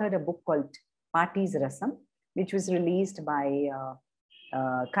co-authored a book called Party's Rasam, which was released by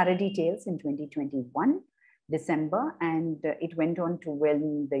Karadi Tales in 2021, December, and it went on to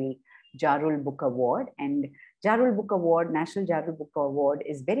win the Jarul Book Award. And Jarul Book Award, National Jarul Book Award,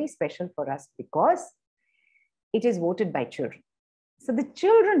 is very special for us because it is voted by children. So the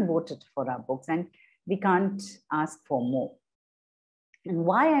children voted for our books, and we can't ask for more. And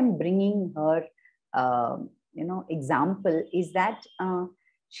why I'm bringing her, example is that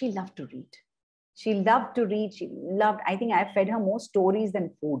she loved to read. She loved to read. She loved, I think I fed her more stories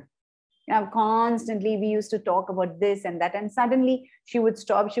than food. Constantly we used to talk about this and that. And suddenly she would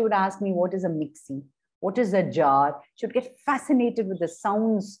stop. She would ask me, what is a mixie? What is a jar? She would get fascinated with the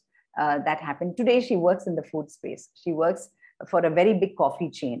sounds that happen. Today, she works in the food space. She works for a very big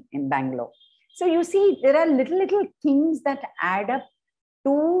coffee chain in Bangalore. So you see, there are little things that add up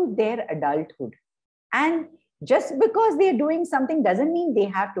to their adulthood. And just because they're doing something doesn't mean they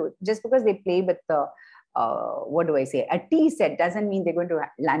have to. Just because they play with the, a tea set doesn't mean they're going to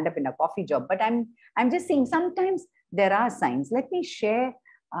land up in a coffee job. But I'm just saying sometimes there are signs. Let me share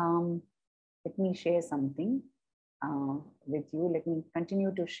something with you. Let me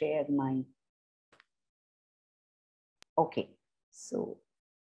continue to share my. Okay, so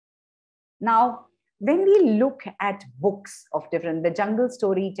now when we look at books of different, the jungle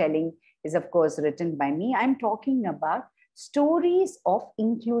storytelling is of course written by me. I'm talking about stories of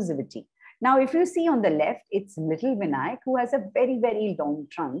inclusivity. Now, if you see on the left, it's little Vinayak, who has a very, very long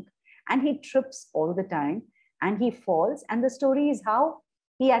trunk, and he trips all the time and he falls. And the story is how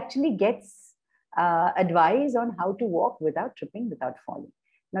he actually gets advice on how to walk without tripping, without falling.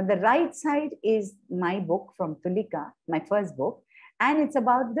 Now, the right side is my book from Tulika, my first book, and it's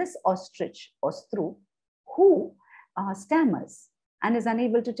about this ostrich, Ostru, who stammers and is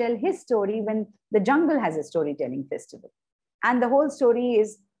unable to tell his story when the jungle has a storytelling festival. And the whole story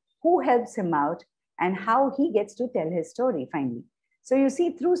is who helps him out and how he gets to tell his story finally. So you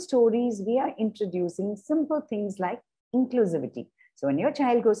see, through stories, we are introducing simple things like inclusivity. So when your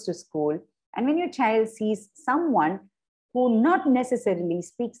child goes to school and when your child sees someone who not necessarily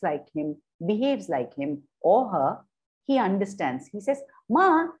speaks like him, behaves like him or her, he understands. He says,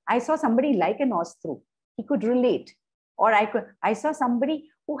 Ma, I saw somebody like an ostru. He could relate. Or I saw somebody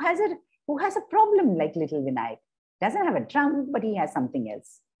who has a problem like little Vinayak. Doesn't have a trunk, but he has something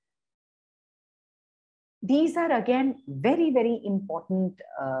else. These are again very, very important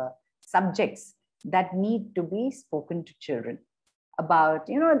subjects that need to be spoken to children about.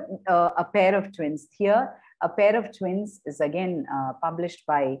 A pair of twins. Here, A Pair of Twins is again published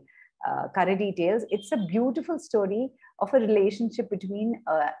by Karadi Tales. It's a beautiful story of a relationship between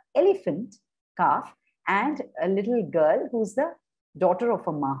an elephant calf and a little girl who's the daughter of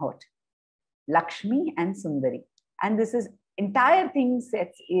a Mahot, Lakshmi and Sundari. And this is entire thing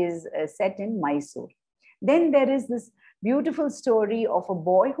is set in Mysore. Then there is this beautiful story of a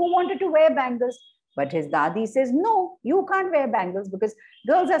boy who wanted to wear bangles, but his dadi says, no, you can't wear bangles because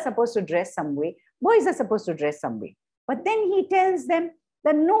girls are supposed to dress some way, boys are supposed to dress some way. But then he tells them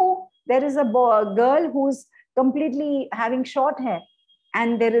that no, there is a girl who's completely having short hair,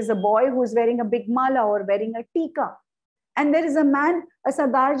 and there is a boy who's wearing a big mala or wearing a tika, and there is a man, a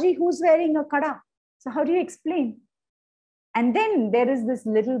Sardarji, who's wearing a kada. So how do you explain? And then there is this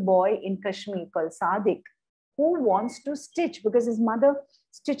little boy in Kashmir called Sadiq who wants to stitch because his mother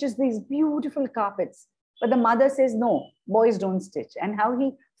stitches these beautiful carpets. But the mother says, no, boys don't stitch. And how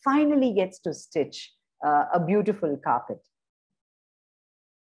he finally gets to stitch a beautiful carpet.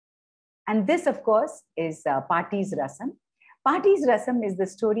 And this, of course, is Pati's Rasam. Pati's Rasam is the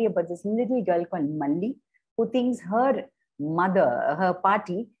story about this little girl called Malli who thinks her mother, her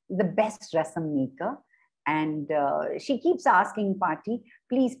Pati, is the best rasam maker. And she keeps asking Pati,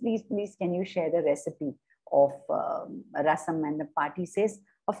 please, please, please, can you share the recipe of rasam? And the Pati says,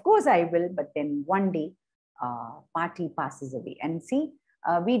 of course I will. But then one day, Pati passes away. And see,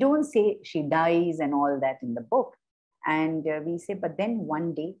 we don't say she dies and all that in the book. And we say, but then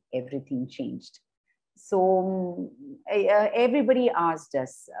one day, everything changed. So everybody asked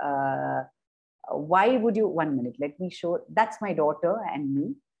us, why would you, 1 minute, let me show, that's my daughter and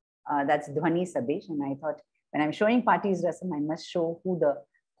me. That's Janaki Sabesh. And I thought, when I'm showing Pati's Rasam, I must show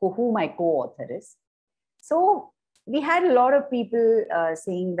who my co-author is. So we had a lot of people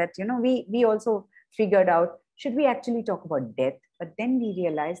saying that, you know, we also figured out, should we actually talk about death? But then we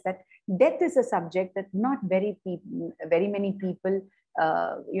realized that death is a subject that not very many people,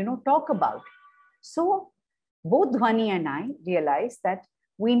 you know, talk about. So both Dhwani and I realized that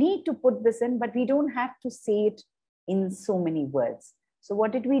we need to put this in, but we don't have to say it in so many words. So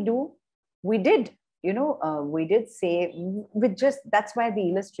what did we do? We did, you know, we did say with just, that's why the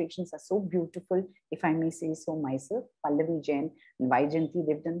illustrations are so beautiful, if I may say so myself. Pallavi Jain and Vaijayanti,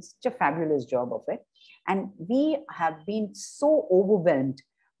 they've done such a fabulous job of it. And we have been so overwhelmed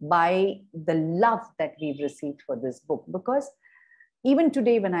by the love that we've received for this book, because even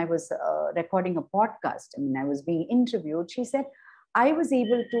today when I was recording a podcast, I mean, I was being interviewed, she said, I was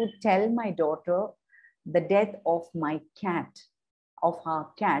able to tell my daughter the death of my cat, of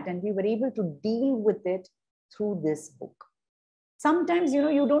our cat, and we were able to deal with it through this book. Sometimes, you know,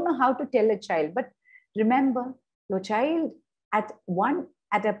 you don't know how to tell a child, but remember, your child at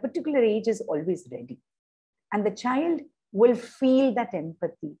a particular age is always ready. And the child will feel that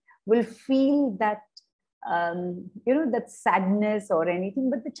empathy, will feel that, you know, that sadness or anything,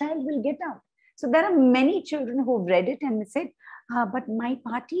 but the child will get out. So there are many children who've read it and said, but my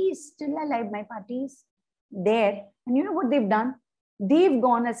Pati is still alive, my Pati is there. And you know what they've done? They've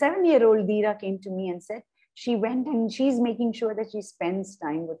gone, a 7-year-old Dira came to me and said, she went and she's making sure that she spends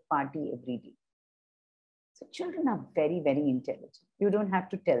time with Pati every day. So children are very, very intelligent. You don't have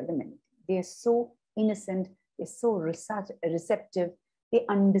to tell them anything. They are so innocent, they're so receptive, they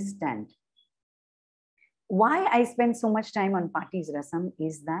understand. Why I spend so much time on Pati's Rasam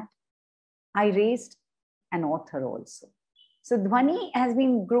is that I raised an author also. So Dhwani has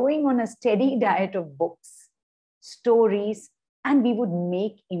been growing on a steady diet of books, stories, and we would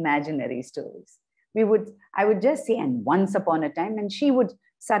make imaginary stories. I would just say, and once upon a time, and she would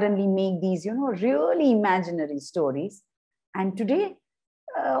suddenly make these, you know, really imaginary stories. And today,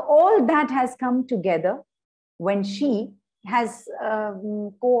 all that has come together when she has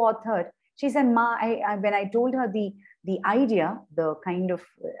co-authored. She said, Ma, when I told her the idea, the kind of,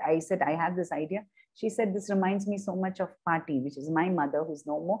 I said, I have this idea. She said, this reminds me so much of Pati, which is my mother, who's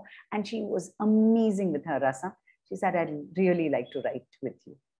no more. And she was amazing with her rasa. She said, I'd really like to write with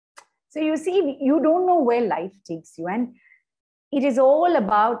you. So you see, you don't know where life takes you. And it is all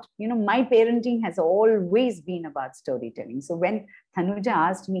about, you know, my parenting has always been about storytelling. So when Tanuja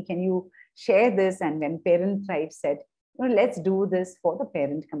asked me, can you share this? And when Parent Thrive said, you know, let's do this for the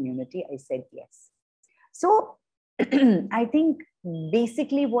parent community, I said yes. So I think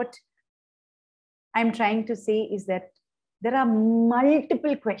basically what I'm trying to say is that there are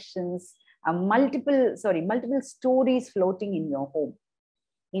multiple questions, multiple stories floating in your home,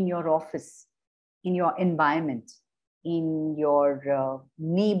 in your office, in your environment, in your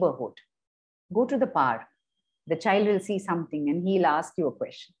neighborhood. Go to the park. The child will see something and he'll ask you a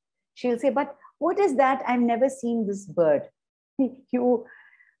question. She'll say, but what is that? I've never seen this bird. If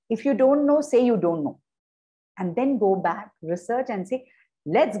you don't know, say you don't know. And then go back, research and say,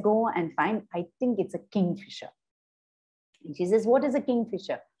 let's go and find, I think it's a kingfisher. And she says, what is a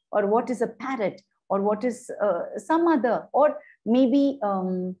kingfisher? Or what is a parrot? Or what is some other? Or maybe,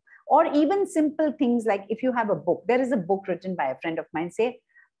 or even simple things like if you have a book, there is a book written by a friend of mine, say,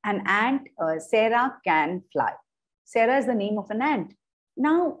 an ant, Sarah can fly. Sarah is the name of an ant.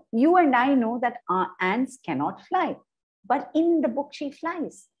 Now, you and I know that ants cannot fly. But in the book, she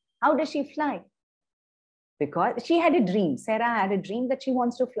flies. How does she fly? Because she had a dream. Sarah had a dream that she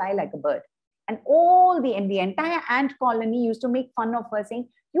wants to fly like a bird. And all the entire ant colony used to make fun of her, saying,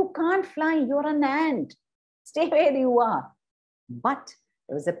 you can't fly, you're an ant. Stay where you are. But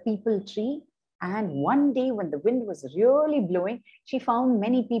there was a peepal tree, And one day when the wind was really blowing, she found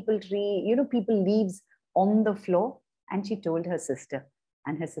many people people leaves on the floor. And she told her sister.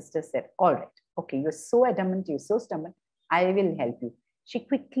 And her sister said, all right, okay, you're so adamant, you're so stubborn, I will help you. She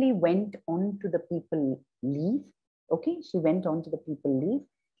quickly went on to the people leave. Okay, she went on to the people leave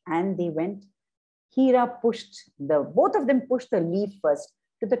and they went. Hira both of them pushed the leaf first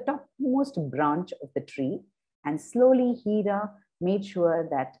to the topmost branch of the tree. And slowly Hira made sure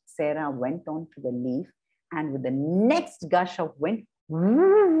that Sarah went on to the leaf. And with the next gush of wind,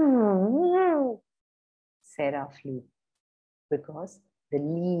 Sarah flew, because the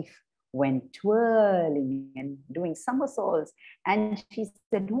leaf went twirling and doing somersaults. And she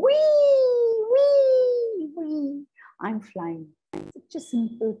said, wee, wee, wee, I'm flying. Such a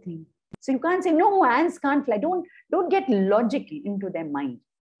simple thing. So you can't say, no, ants can't fly. Don't get logic into their mind.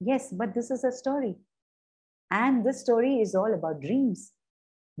 Yes, but this is a story. And this story is all about dreams.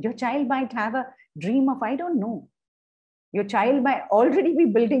 Your child might have a dream of, I don't know. Your child might already be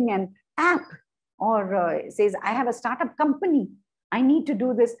building an app, or says, I have a startup company. I need to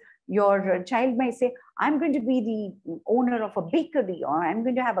do this. Your child might say, I'm going to be the owner of a bakery, or I'm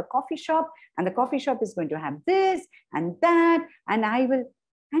going to have a coffee shop, and the coffee shop is going to have this and that, and I will.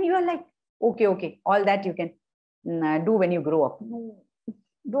 And you're like, okay, all that you can do when you grow up. No,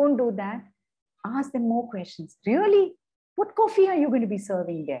 don't do that. Ask them more questions. Really? What coffee are you going to be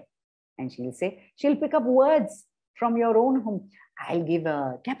serving there? And she'll pick up words from your own home. I'll give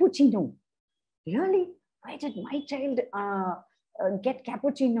a cappuccino. Really? Why did my child get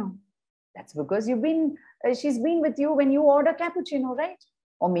cappuccino? That's because she's been with you when you order cappuccino, right?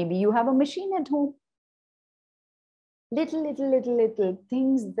 Or maybe you have a machine at home. Little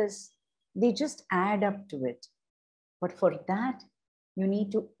things, they just add up to it. But for that, you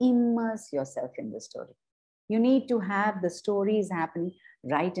need to immerse yourself in the story. You need to have the stories happening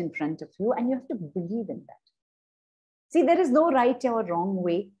right in front of you, and you have to believe in that. See, there is no right or wrong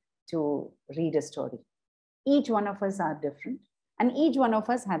way to read a story. Each one of us are different, and each one of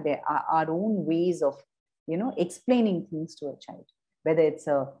us have our own ways of, explaining things to a child. Whether it's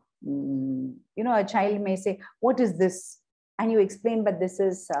a child may say, what is this? And you explain, but this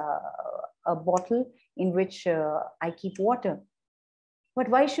is a bottle in which I keep water. But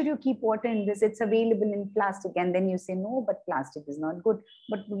why should you keep water in this? It's available in plastic. And then you say, no, but plastic is not good.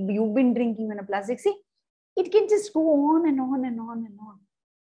 But you've been drinking in a plastic. See, it can just go on and on and on and on.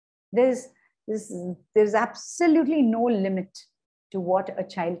 There's absolutely no limit to what a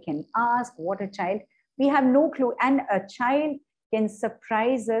child can ask, we have no clue. And a child can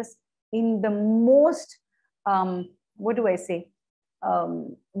surprise us in the most, when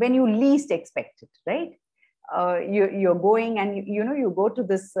you least expect it, right? You're going and you go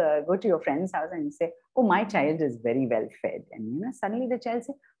to your friend's house and you say, oh, my child is very well fed. And suddenly the child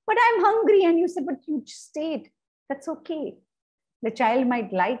says, but I'm hungry. And you say, but you just ate. That's okay. The child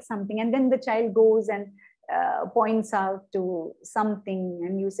might like something, and then the child goes and points out to something,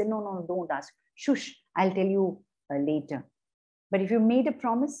 and you say, no, don't ask. Shush, I'll tell you later. But if you made a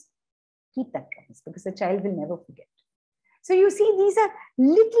promise, keep that promise, because the child will never forget. So you see, these are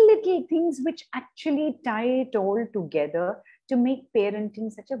little things which actually tie it all together to make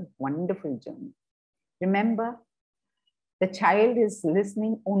parenting such a wonderful journey. Remember, the child is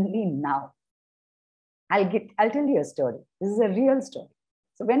listening only now. I'll tell you a story. This is a real story.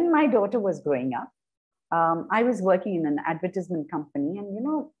 So when my daughter was growing up, I was working in an advertisement company, and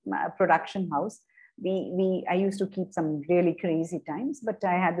a production house. I used to keep some really crazy times, but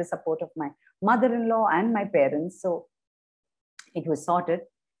I had the support of my mother-in-law and my parents. So it was sorted.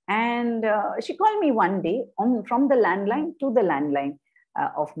 And she called me one day from the landline to the landline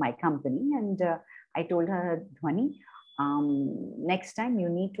of my company. And I told her, Dhwani, next time you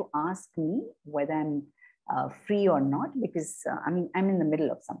need to ask me whether I'm free or not, because I'm in the middle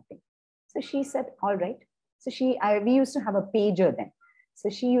of something. So she said, all right. So we used to have a pager then. So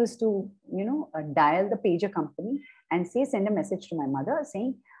she used to, dial the pager company and send a message to my mother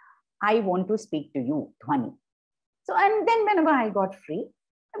saying, I want to speak to you, Dhwani. So, and then whenever I got free,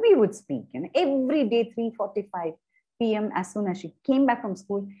 we would speak, every day, 3:45 p.m. As soon as she came back from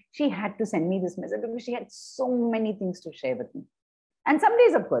school, she had to send me this message because she had so many things to share with me. And some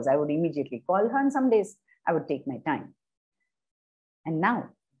days, of course, I would immediately call her, and some days I would take my time. And now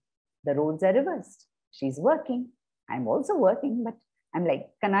the roles are reversed. She's working. I'm also working, but I'm like,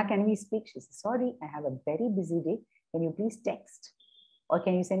 Kana, can we speak? She says, sorry, I have a very busy day. Can you please text? Or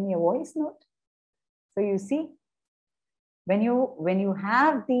can you send me a voice note? So you see, when you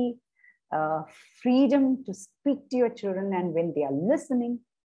have the freedom to speak to your children, and when they are listening,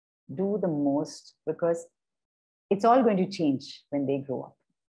 do the most, because it's all going to change when they grow up.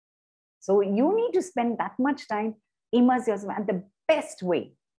 So you need to spend that much time, immerse yourself, and the best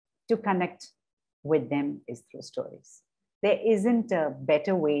way to connect with them is through stories. There isn't a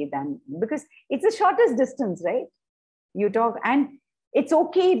better way than, because it's the shortest distance, right? You talk, and it's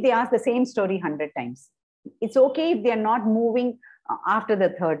okay if they ask the same story 100 times. It's okay if they're not moving after the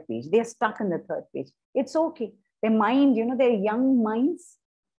third page. They're stuck in the third page. It's okay. Their mind, their young minds,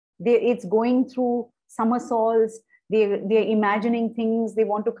 it's going through somersaults. They're imagining things. They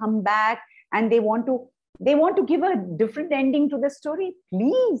want to come back, and they want to give a different ending to the story.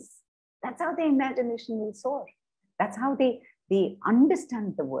 Please. That's how their imagination will soar. That's how they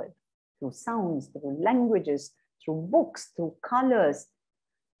understand the world, through sounds, through languages, through books, through colors,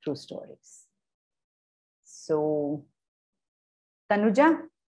 through stories. So, Tanuja,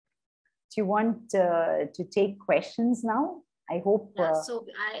 do you want to take questions now? I hope. So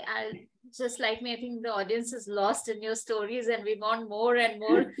I just like me, I think the audience is lost in your stories and we want more and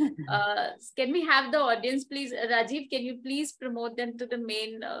more. Can we have the audience, please? Rajiv, can you please promote them to the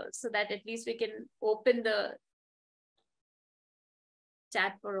main so that at least we can open the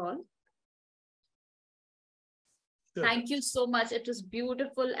chat for all? Sure. Thank you so much. It was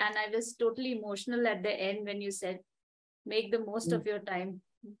beautiful. And I was totally emotional at the end when you said, make the most of your time.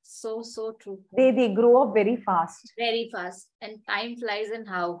 So true. They grow up very fast. Very fast. And time flies and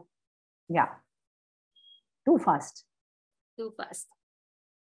how? Yeah. Too fast. Too fast.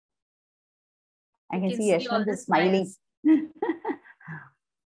 I can see Yashwant is smiling.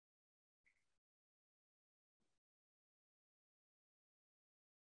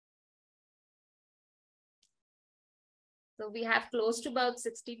 So we have close to about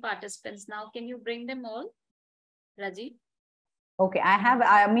 60 participants now. Can you bring them all, Raji? Okay,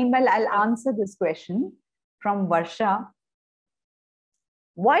 meanwhile, I'll answer this question from Varsha.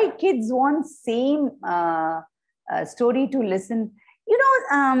 Why kids want same story to listen?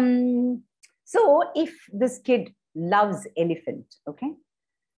 So if this kid loves elephant, okay,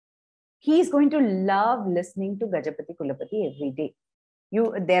 he's going to love listening to Gajapati Kulapati every day.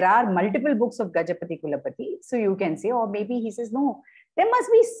 There are multiple books of Gajapati Kulapati, so you can say, or maybe he says, no, there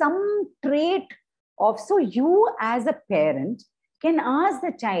must be some trait of, so you as a parent can ask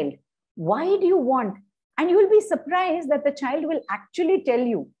the child, why do you want? And you will be surprised that the child will actually tell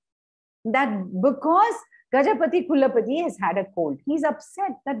you that because Gajapati Kulapati has had a cold. He's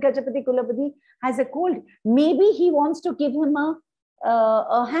upset that Gajapati Kulapati has a cold. Maybe he wants to give him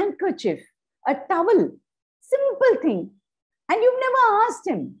a handkerchief, a towel, simple thing. And you've never asked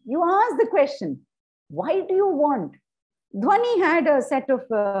him. You asked the question, why do you want? Dhwani had a set of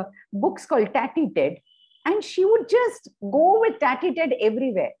books called Tatty Ted, and she would just go with Tatty Ted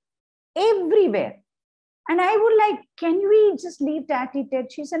everywhere. Everywhere. And I would like, can we just leave Tatty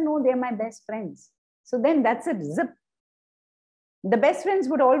Ted? She said, no, they're my best friends. So then that's a zip. The best friends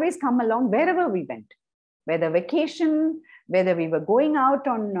would always come along wherever we went, whether vacation, whether we were going out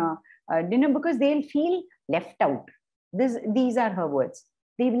on dinner, because they'll feel left out. These are her words.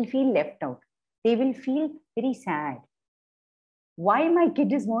 They will feel left out. They will feel very sad. Why my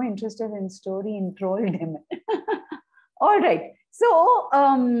kid is more interested in story and trolled him. All right. So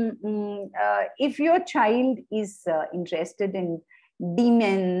if your child is interested in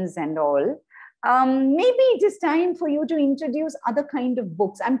demons and all, maybe it is time for you to introduce other kind of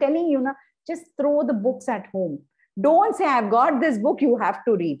books. I'm telling you now, just throw the books at home. Don't say, I've got this book, you have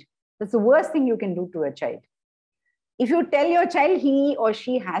to read. That's the worst thing you can do to a child. If you tell your child he or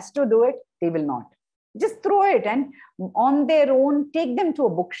she has to do it, they will not. Just throw it and on their own, take them to a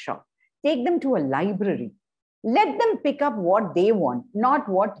bookshop, take them to a library. Let them pick up what they want, not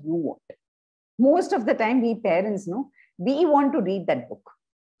what you want. Most of the time, we parents know, we want to read that book.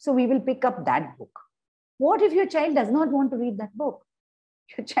 So we will pick up that book. What if your child does not want to read that book?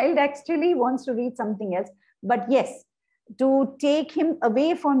 Your child actually wants to read something else. But yes, to take him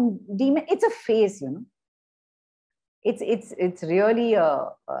away from demon, it's a phase, It's really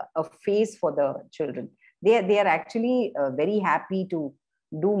a phase for the children. They are actually very happy to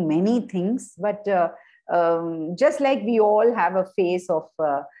do many things, but just like we all have a phase of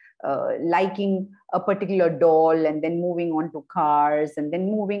liking a particular doll and then moving on to cars and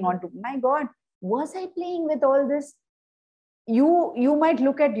then moving on to, my God, was I playing with all this? You might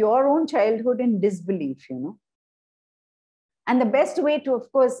look at your own childhood in disbelief, And the best way to,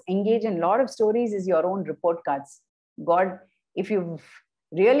 of course, engage in a lot of stories is your own report cards. God, if you've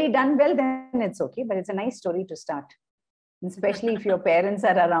really done well, then it's okay, but it's a nice story to start. Especially if your parents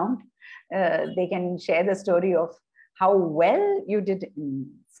are around, they can share the story of how well you did in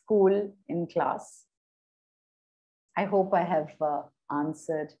school, in class. I hope I have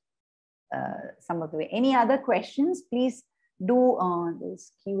answered some of the way. Any other questions? Please do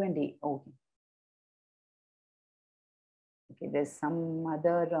this Q&A. Okay. Okay, there's some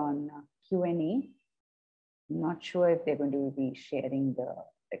other on Q&A. I'm not sure if they're going to be sharing the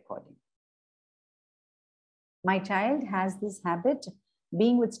recording. My child has this habit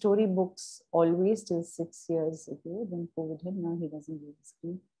being with storybooks always till 6 years ago. Then COVID hit. Now he doesn't use the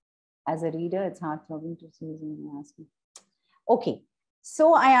screen. As a reader, it's heartthrobbing to see him ask me. Okay,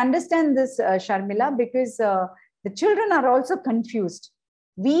 so I understand this, Sharmila, because the children are also confused.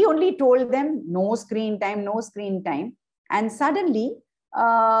 We only told them no screen time, no screen time. And suddenly,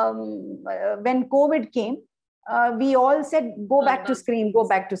 when COVID came, we all said, go back to screen, go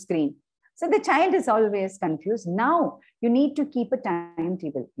back to screen. So the child is always confused. Now you need to keep a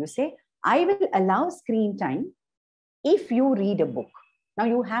timetable. You say, I will allow screen time if you read a book. Now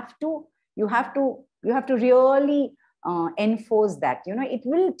you have to really enforce that. You know, it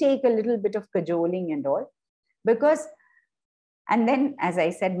will take a little bit of cajoling and all, because, and then as I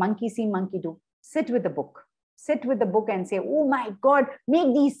said, monkey see, monkey do. Sit with the book. Sit with the book and say, oh my God,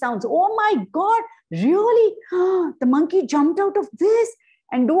 make these sounds. Oh my God, really? The monkey jumped out of this,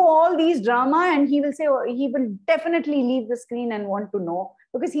 and do all these drama. And he will say, oh, he will definitely leave the screen and want to know,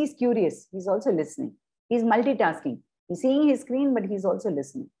 because he's curious. He's also listening. He's multitasking. He's seeing his screen, but he's also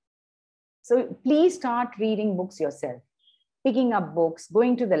listening. So please start reading books yourself, picking up books,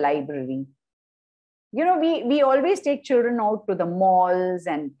 going to the library. You know, we always take children out to the malls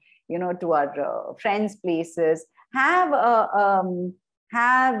and, you know, to our friends' places. Have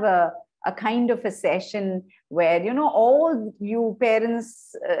a kind of a session where, you know, all you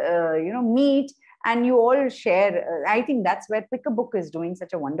parents, you know, meet and you all share. I think that's where Pick a Book is doing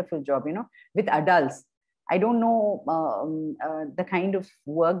such a wonderful job, you know, with adults. I don't know the kind of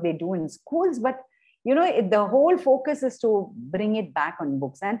work they do in schools, but, you know, the whole focus is to bring it back on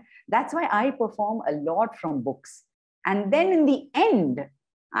books. And that's why I perform a lot from books. And then in the end,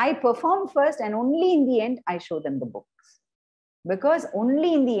 I perform first, and only in the end, I show them the books. Because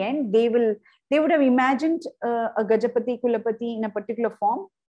only in the end, they would have imagined a Gajapati Kulapati in a particular form.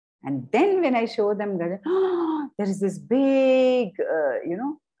 And then when I show them, there is this big, you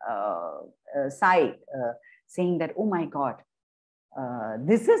know, sigh saying that, oh my God,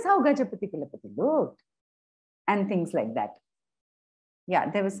 this is how Gajapati Kulapati looked. And things like that. Yeah,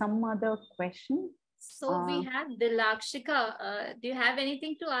 there was some other question. So we have Dilakshika. Do you have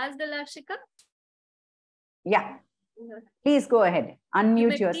anything to ask, Dilakshika? Yeah. Please go ahead.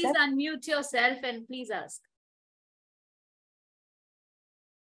 Unmute yourself. Please unmute yourself and please ask.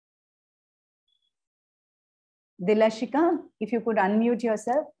 Dilashika, if you could unmute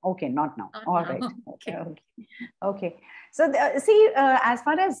yourself. Okay, not now. All right. Okay. Okay. So see, as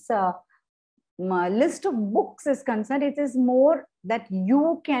far as list of books is concerned, it is more that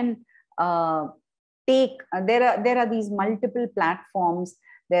you can take. There are these multiple platforms.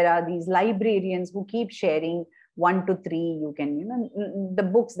 There are these librarians who keep sharing 1 to 3. You can, you know, the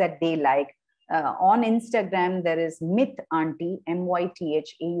books that they like. On Instagram, there is Myth Auntie, MYTHAUNTY.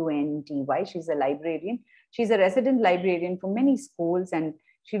 She's a librarian. She's a resident librarian for many schools, and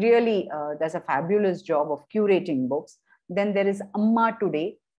she really does a fabulous job of curating books. Then there is Amma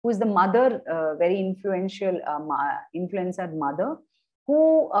Today, who is the mother, very influential influencer mother,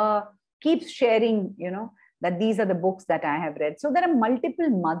 who keeps sharing, you know, that these are the books that I have read. So there are multiple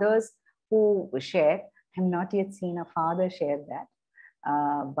mothers who share. I have not yet seen a father share that.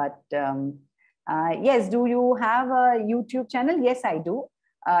 Yes, do you have a YouTube channel? Yes, I do.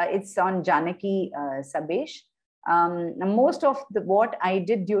 It's on Janaki Sabesh. Most of what I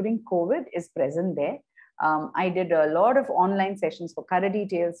did during COVID is present there. I did a lot of online sessions for Karadi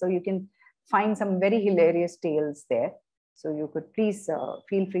Tales, so you can find some very hilarious tales there. So you could please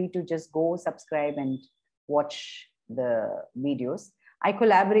feel free to just go subscribe and watch the videos. I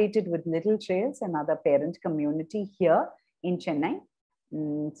collaborated with Little Trails, another parent community here in Chennai.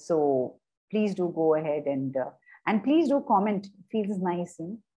 So please do go ahead and please do comment. It feels nice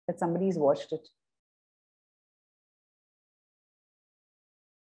that somebody's watched it.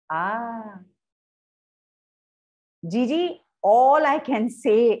 Gigi, all I can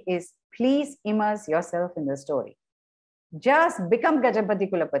say is please immerse yourself in the story. Just become Gajapati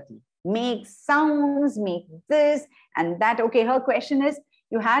Kulapati. Make sounds, make this and that. Okay, her question is,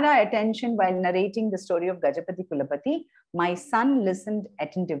 you had our attention while narrating the story of Gajapati Kulapati. My son listened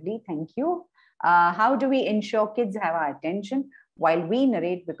attentively. Thank you. How do we ensure kids have our attention while we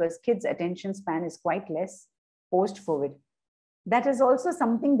narrate, because kids' attention span is quite less post-COVID? That is also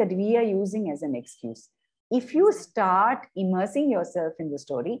something that we are using as an excuse. If you start immersing yourself in the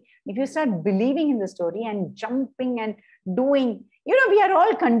story, if you start believing in the story and jumping and doing, you know, we are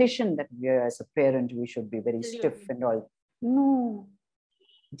all conditioned that we are, as a parent, we should be very stiff and all. No,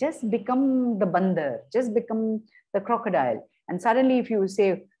 just become the bandar, just become the crocodile. And suddenly if you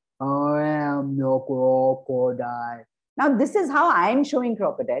say, I am the crocodile. Now this is how I am showing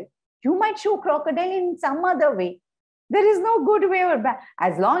crocodile. You might show crocodile in some other way. There is no good way or bad,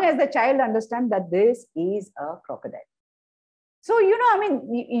 as long as the child understands that this is a crocodile. So, I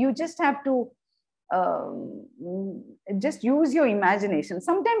mean, you just have to just use your imagination.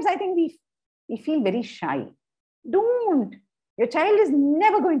 Sometimes I think we feel very shy. Don't. Your child is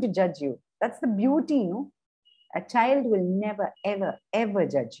never going to judge you. That's the beauty, A child will never, ever, ever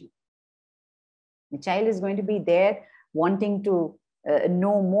judge you. The child is going to be there wanting to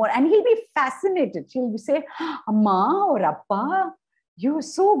know more, and he'll be fascinated. He'll say, Amma or Appa, you're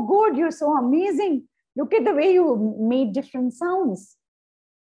so good, you're so amazing. Look at the way you made different sounds.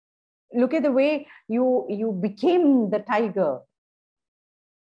 Look at the way you became the tiger.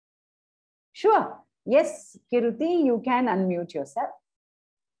 Sure. Yes, Kiruti, you can unmute yourself.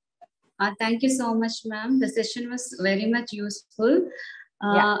 Thank you so much, ma'am. The session was very much useful.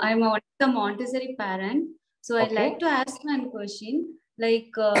 I'm a Montessori parent. So I'd like to ask one question.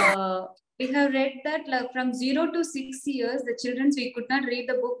 Like, we have read that from 0 to 6 years, the children, we could not read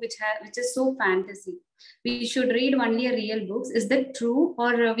the book which is so fantasy. We should read only a real books. Is that true?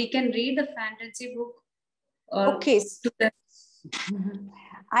 Or we can read the fantasy book? Okay.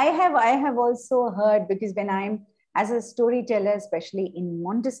 I have also heard, because when I'm as a storyteller, especially in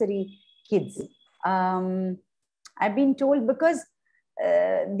Montessori kids, I've been told, because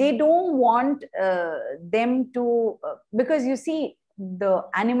they don't want them to, because you see, the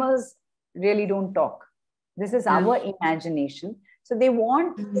animals really don't talk. This is our imagination. So they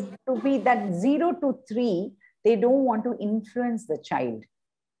want to be that 0 to 3. They don't want to influence the child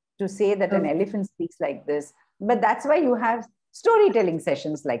to say that an elephant speaks like this. But that's why you have storytelling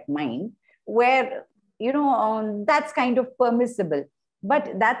sessions like mine, where, that's kind of permissible.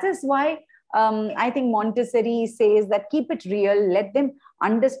 But that is why I think Montessori says that keep it real, let them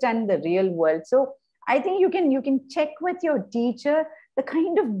understand the real world. So I think you can check with your teacher the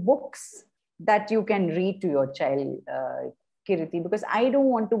kind of books that you can read to your child, Kiriti, because I don't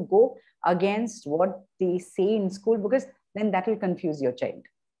want to go against what they say in school, because then that will confuse your child.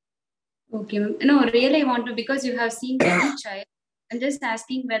 Okay. No, really I want to, because you have seen every child. I'm just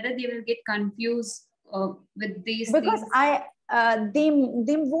asking whether they will get confused with these because things.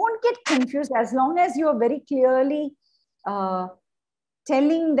 They won't get confused as long as you are very clearly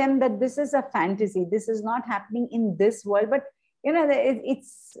telling them that this is a fantasy. This is not happening in this world. But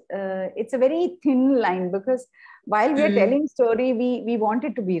it's a very thin line, because while we are telling story, we want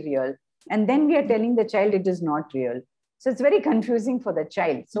it to be real, and then we are telling the child it is not real. So it's very confusing for the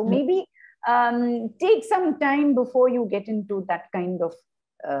child. So maybe take some time before you get into that kind of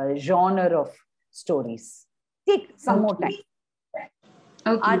genre of stories. Take some more time.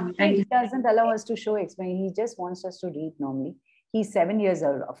 Our kid doesn't allow us to show explain. He just wants us to read normally. He's 7 years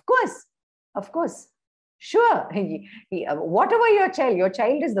old. Of course. Sure. Whatever your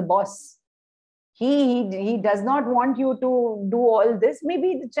child is the boss. He does not want you to do all this.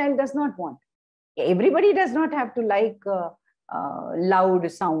 Maybe the child does not want. Everybody does not have to like loud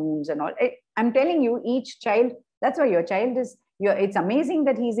sounds and all. I'm telling you, each child, that's why your child is, it's amazing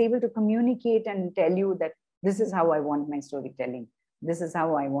that he's able to communicate and tell you that this is how I want my storytelling. This is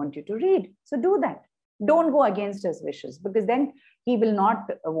how I want you to read. So do that. Don't go against his wishes, because then he will not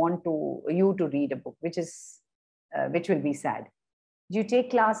want you to read a book, which will be sad. Do you take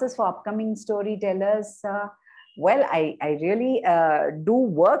classes for upcoming storytellers? Well, I really do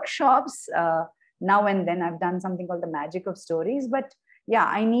workshops now and then. I've done something called the Magic of Stories, but yeah,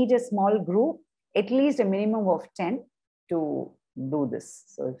 I need a small group, at least a minimum of 10 to do this.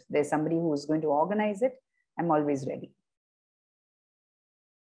 So if there's somebody who's going to organize it, I'm always ready.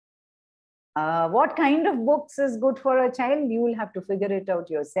 What kind of books is good for a child? You will have to figure it out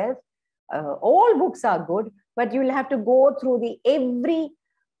yourself. All books are good, but you will have to go through every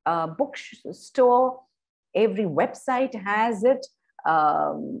bookstore, every website has it,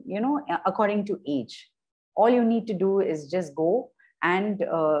 according to age. All you need to do is just go and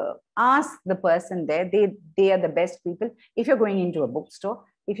ask the person there. They are the best people. If you're going into a bookstore,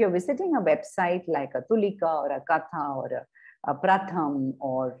 if you're visiting a website like a Tulika or a Katha or a Pratham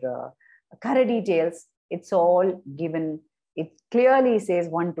or Kara Details, it's all given. It clearly says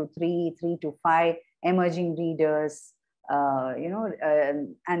 1 to 3, 3 to 5, emerging readers,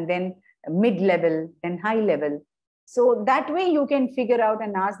 and then mid-level, then high-level. So that way you can figure out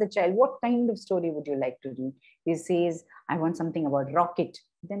and ask the child, what kind of story would you like to read? He says, I want something about rocket.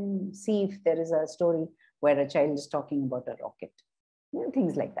 Then see if there is a story where a child is talking about a rocket.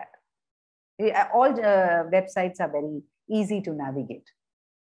 Things like that. All websites are very easy to navigate.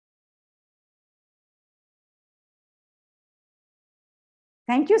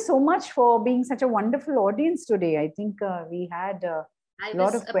 Thank you so much for being such a wonderful audience today. I think we had a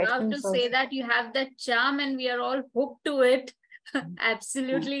lot of questions. I was about to say that you have that charm and we are all hooked to it.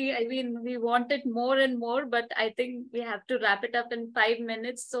 Absolutely. I mean, we want it more and more, but I think we have to wrap it up in 5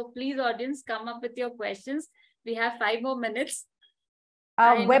 minutes. So please, audience, come up with your questions. We have 5 more minutes.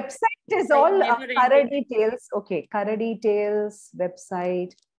 Website is all Kara Details. Okay, Kara Details,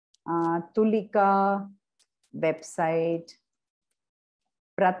 website, Tulika, website,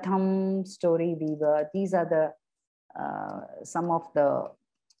 Pratham, Story Weaver. These are the some of the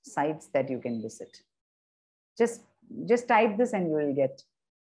sites that you can visit. Just type this and you will get,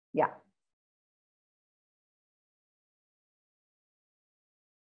 yeah.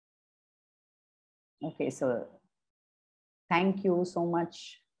 Okay, so thank you so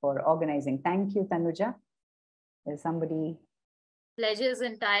much for organizing. Thank you, Tanuja. There's somebody. Pleasure is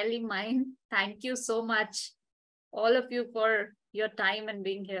entirely mine. Thank you so much, all of you, for your time and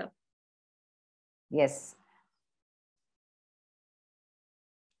being here. Yes.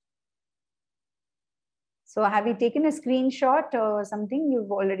 So have you taken a screenshot or something?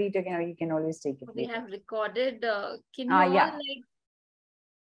 You've already taken, or you can always take it. We have recorded. Can you yeah.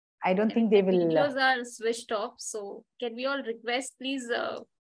 I don't think they will. Videos are switched off. So can we all request, please?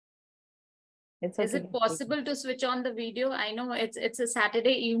 It's okay. Is it possible to switch on the video? I know it's a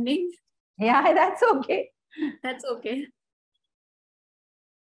Saturday evening. Yeah, that's okay. That's okay.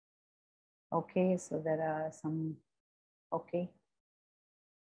 Okay, so there are some, okay.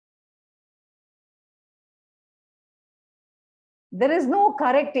 There is no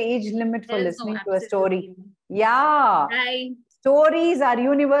correct age limit for listening to a story. Yeah. Hi. Stories are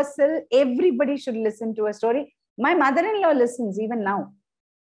universal. Everybody should listen to a story. My mother-in-law listens even now.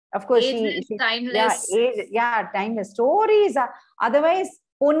 Of course, she timeless. Timeless. Stories are, otherwise,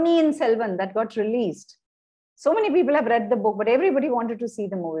 Ponniyin Selvan that got released. So many people have read the book, but everybody wanted to see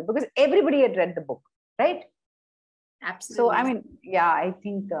the movie because everybody had read the book, right? Absolutely. So, I mean, yeah, I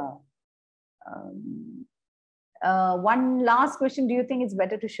think one last question. Do you think it's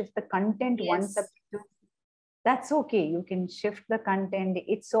better to shift the content once? That's okay. You can shift the content.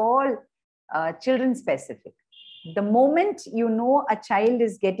 It's all children specific. The moment you know a child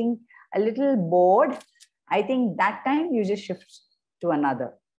is getting a little bored, I think that time you just shift to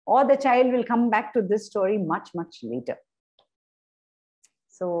another. Or the child will come back to this story much, much later.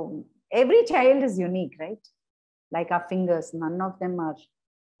 So every child is unique, right? Like our fingers, none of them are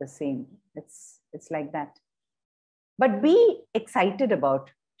the same. It's like that. But be excited about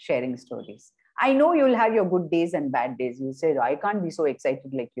sharing stories. I know you'll have your good days and bad days. You say, I can't be so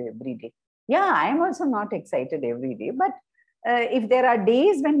excited like you every day. Yeah, I'm also not excited every day. But if there are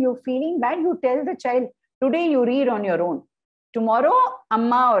days when you're feeling bad, you tell the child, today you read on your own. Tomorrow,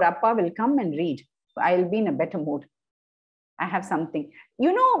 Amma or Appa will come and read. I'll be in a better mood. I have something.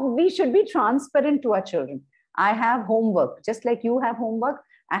 You know, we should be transparent to our children. I have homework. Just like you have homework,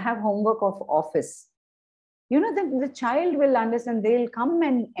 I have homework of office. You know, the child will understand. They'll come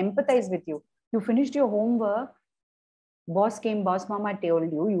and empathize with you. You finished your homework. Boss came, boss mama told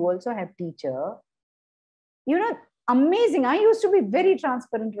you. You also have teacher. You know, amazing. I used to be very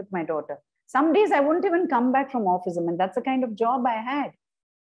transparent with my daughter. Some days I wouldn't even come back from office. I mean, that's the kind of job I had.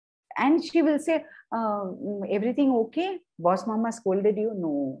 And she will say, everything okay? Boss mama scolded you?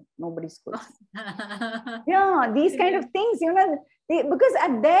 No, nobody scolded. Yeah, these kind of things, you know, because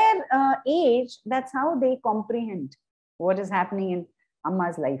at their age, that's how they comprehend what is happening in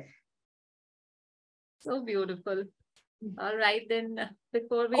Amma's life. So beautiful. All right, then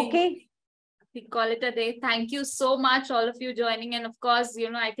before we call it a day, thank you so much, all of you joining. And of course,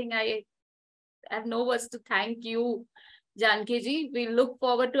 you know, I think I have no words to thank you, Janaki ji. We look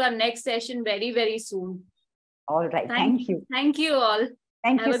forward to our next session very, very soon. All right. Thank you. Thank you all.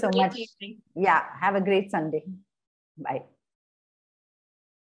 Thank you so much. Yeah. Have a great Sunday. Bye.